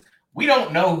well is we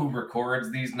don't know who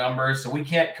records these numbers, so we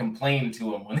can't complain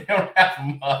to them when they don't have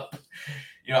them up.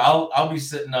 I'll be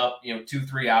sitting up,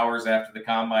 2-3 hours after the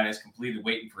combine is completed,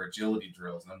 waiting for agility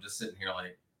drills, and I'm just sitting here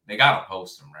like they gotta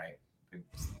post them, right?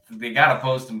 They gotta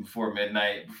post them before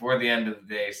midnight, before the end of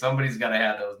the day. Somebody's gotta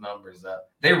have those numbers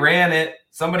up. They ran it.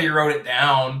 Somebody wrote it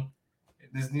down.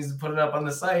 It just needs to put it up on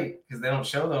the site because they don't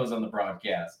show those on the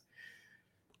broadcast.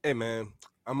 Hey man,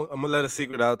 I'm gonna let a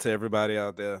secret out to everybody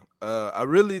out there. We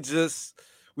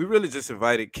really just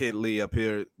invited Kid Lee up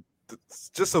here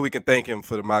just so we can thank him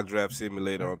for the mock draft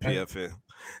simulator on PFN.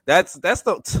 That's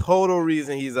the total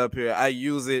reason he's up here. I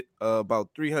use it about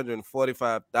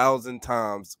 345,000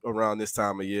 times around this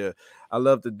time of year. I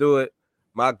love to do it.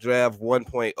 Mock draft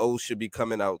 1.0 should be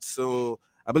coming out soon.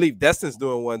 I believe Destin's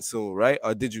doing one soon, right?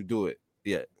 Or did you do it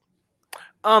yet?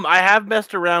 I have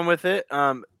messed around with it.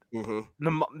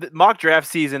 The mock draft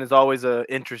season is always an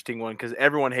interesting one because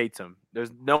everyone hates them.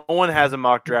 No one has a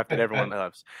mock draft that everyone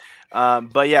loves.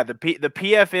 But yeah, the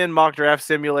PFN mock draft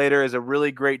simulator is a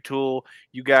really great tool.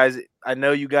 You guys, I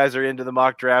know you guys are into the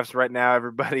mock drafts right now.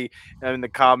 Everybody in the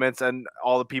comments and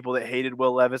all the people that hated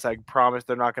Will Levis, I promise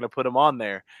they're not going to put him on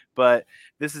there. But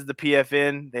this is the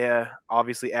PFN. They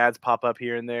obviously ads pop up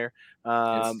here and there.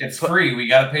 It's free. We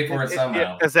got to pay for it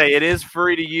somehow. I say it is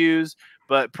free to use,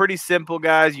 but pretty simple,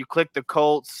 guys. You click the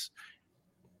Colts.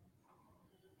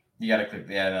 You got to click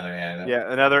another ad.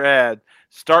 Yeah, another ad.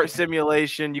 Start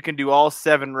simulation. You can do all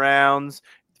 7 rounds.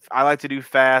 I like to do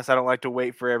fast. I don't like to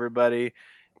wait for everybody.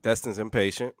 Destin's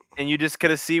impatient. And you just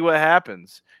kind of see what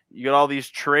happens. You got all these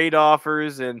trade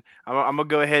offers, and I'm going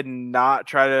to go ahead and not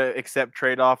try to accept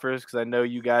trade offers because I know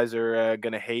you guys are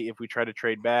going to hate if we try to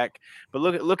trade back. But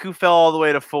look who fell all the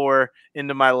way to 4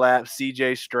 into my lap,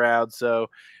 CJ Stroud. So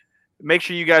make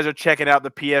sure you guys are checking out the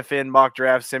PFN mock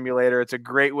draft simulator. It's a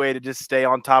great way to just stay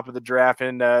on top of the draft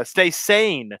and stay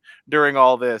sane during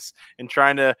all this and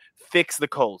trying to fix the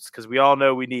Colts because we all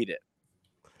know we need it.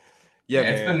 Yeah,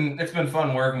 it's been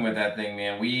fun working with that thing,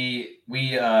 man.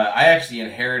 I actually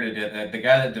inherited it. The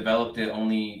guy that developed it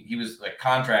he was a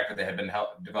contractor that had been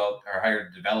hired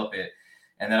to develop it,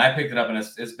 and then I picked it up, and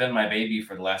it's been my baby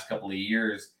for the last couple of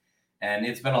years. And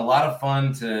it's been a lot of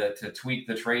fun to tweak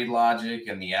the trade logic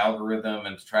and the algorithm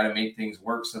and to try to make things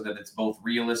work so that it's both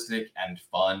realistic and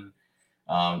fun.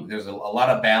 There's a lot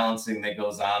of balancing that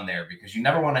goes on there because you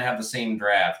never want to have the same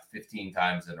draft 15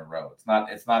 times in a row. It's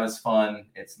not as fun.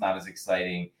 It's not as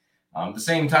exciting. At the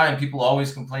same time, people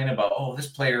always complain about, oh, this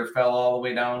player fell all the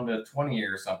way down to 20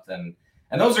 or something.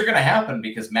 And those are going to happen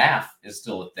because math is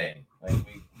still a thing.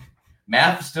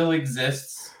 Math still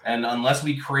exists, and unless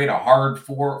we create a hard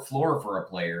floor for a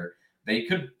player, they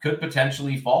could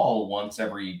potentially fall once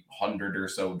every 100 or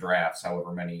so drafts,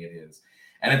 however many it is.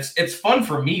 And it's fun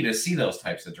for me to see those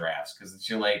types of drafts because it's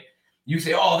you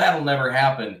say, oh, that'll never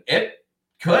happen. It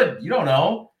could. You don't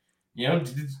know.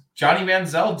 Johnny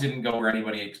Manziel didn't go where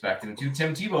anybody expected him to.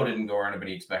 Tim Tebow didn't go where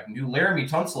anybody expected him to. Laramie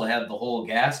Tunsil had the whole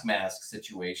gas mask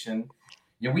situation.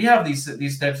 We have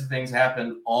these types of things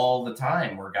happen all the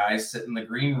time where guys sit in the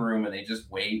green room and they just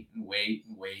wait and wait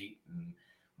and wait. And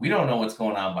we don't know what's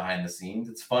going on behind the scenes.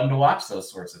 It's fun to watch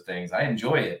those sorts of things. I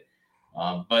enjoy it.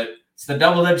 But it's the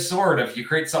double-edged sword. If you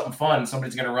create something fun,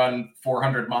 somebody's going to run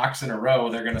 400 mocks in a row.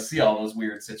 They're going to see all those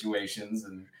weird situations.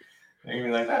 And they're going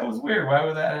to be like, that was weird. Why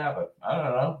would that happen? I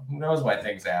don't know. Who knows why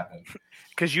things happen?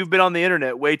 Because you've been on the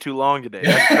internet way too long today.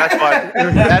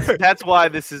 That's why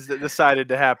this is decided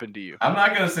to happen to you. I'm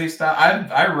not gonna say stop.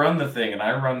 I run the thing and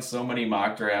I run so many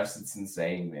mock drafts. It's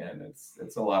insane, man.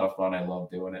 It's a lot of fun. I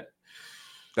love doing it.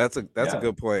 That's a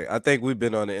good point. I think we've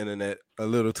been on the internet a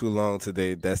little too long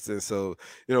today, Destin. So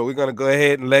we're gonna go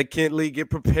ahead and let Kent Lee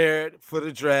get prepared for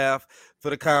the draft,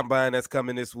 for the combine that's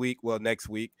coming this week. Well, next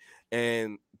week.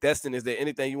 And Destin, is there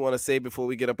anything you want to say before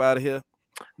we get up out of here?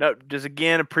 No, just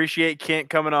again, appreciate Kent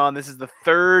coming on. This is the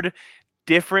 3rd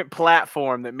different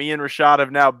platform that me and Rashad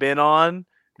have now been on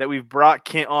that we've brought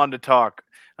Kent on to talk.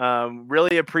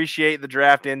 Really appreciate the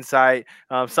draft insight.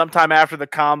 Sometime after the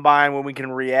combine when we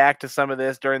can react to some of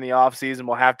this during the offseason,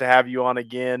 we'll have to have you on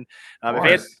again.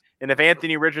 If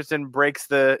Anthony Richardson breaks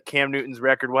the Cam Newton's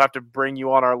record, we'll have to bring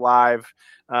you on our live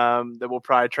that we'll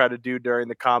probably try to do during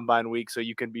the combine week so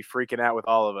you can be freaking out with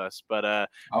all of us. But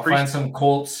I'll find some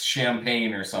Colts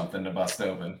champagne or something to bust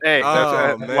open. Hey,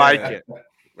 like it.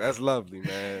 That's lovely,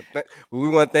 man. We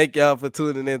want to thank y'all for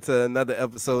tuning in to another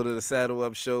episode of the Saddle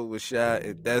Up Show with Shy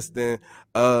and Destin.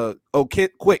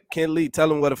 Ken Lee, tell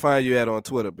them where to find you at on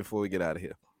Twitter before we get out of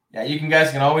here. Yeah, you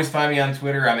guys can always find me on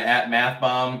Twitter. I'm at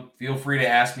MathBomb. Feel free to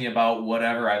ask me about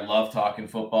whatever. I love talking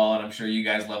football, and I'm sure you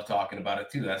guys love talking about it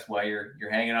too. That's why you're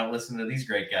hanging out listening to these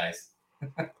great guys.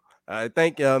 All right,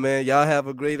 thank y'all, man. Y'all have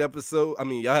a great episode.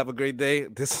 Y'all have a great day.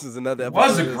 This is another It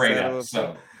was episode a of great Saddle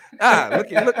Up.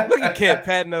 episode. Look at Kent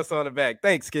patting us on the back.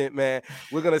 Thanks, Kent, man.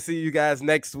 We're gonna see you guys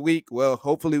next week. Well,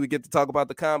 hopefully we get to talk about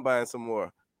the combine some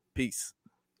more. Peace.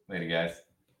 Later, guys.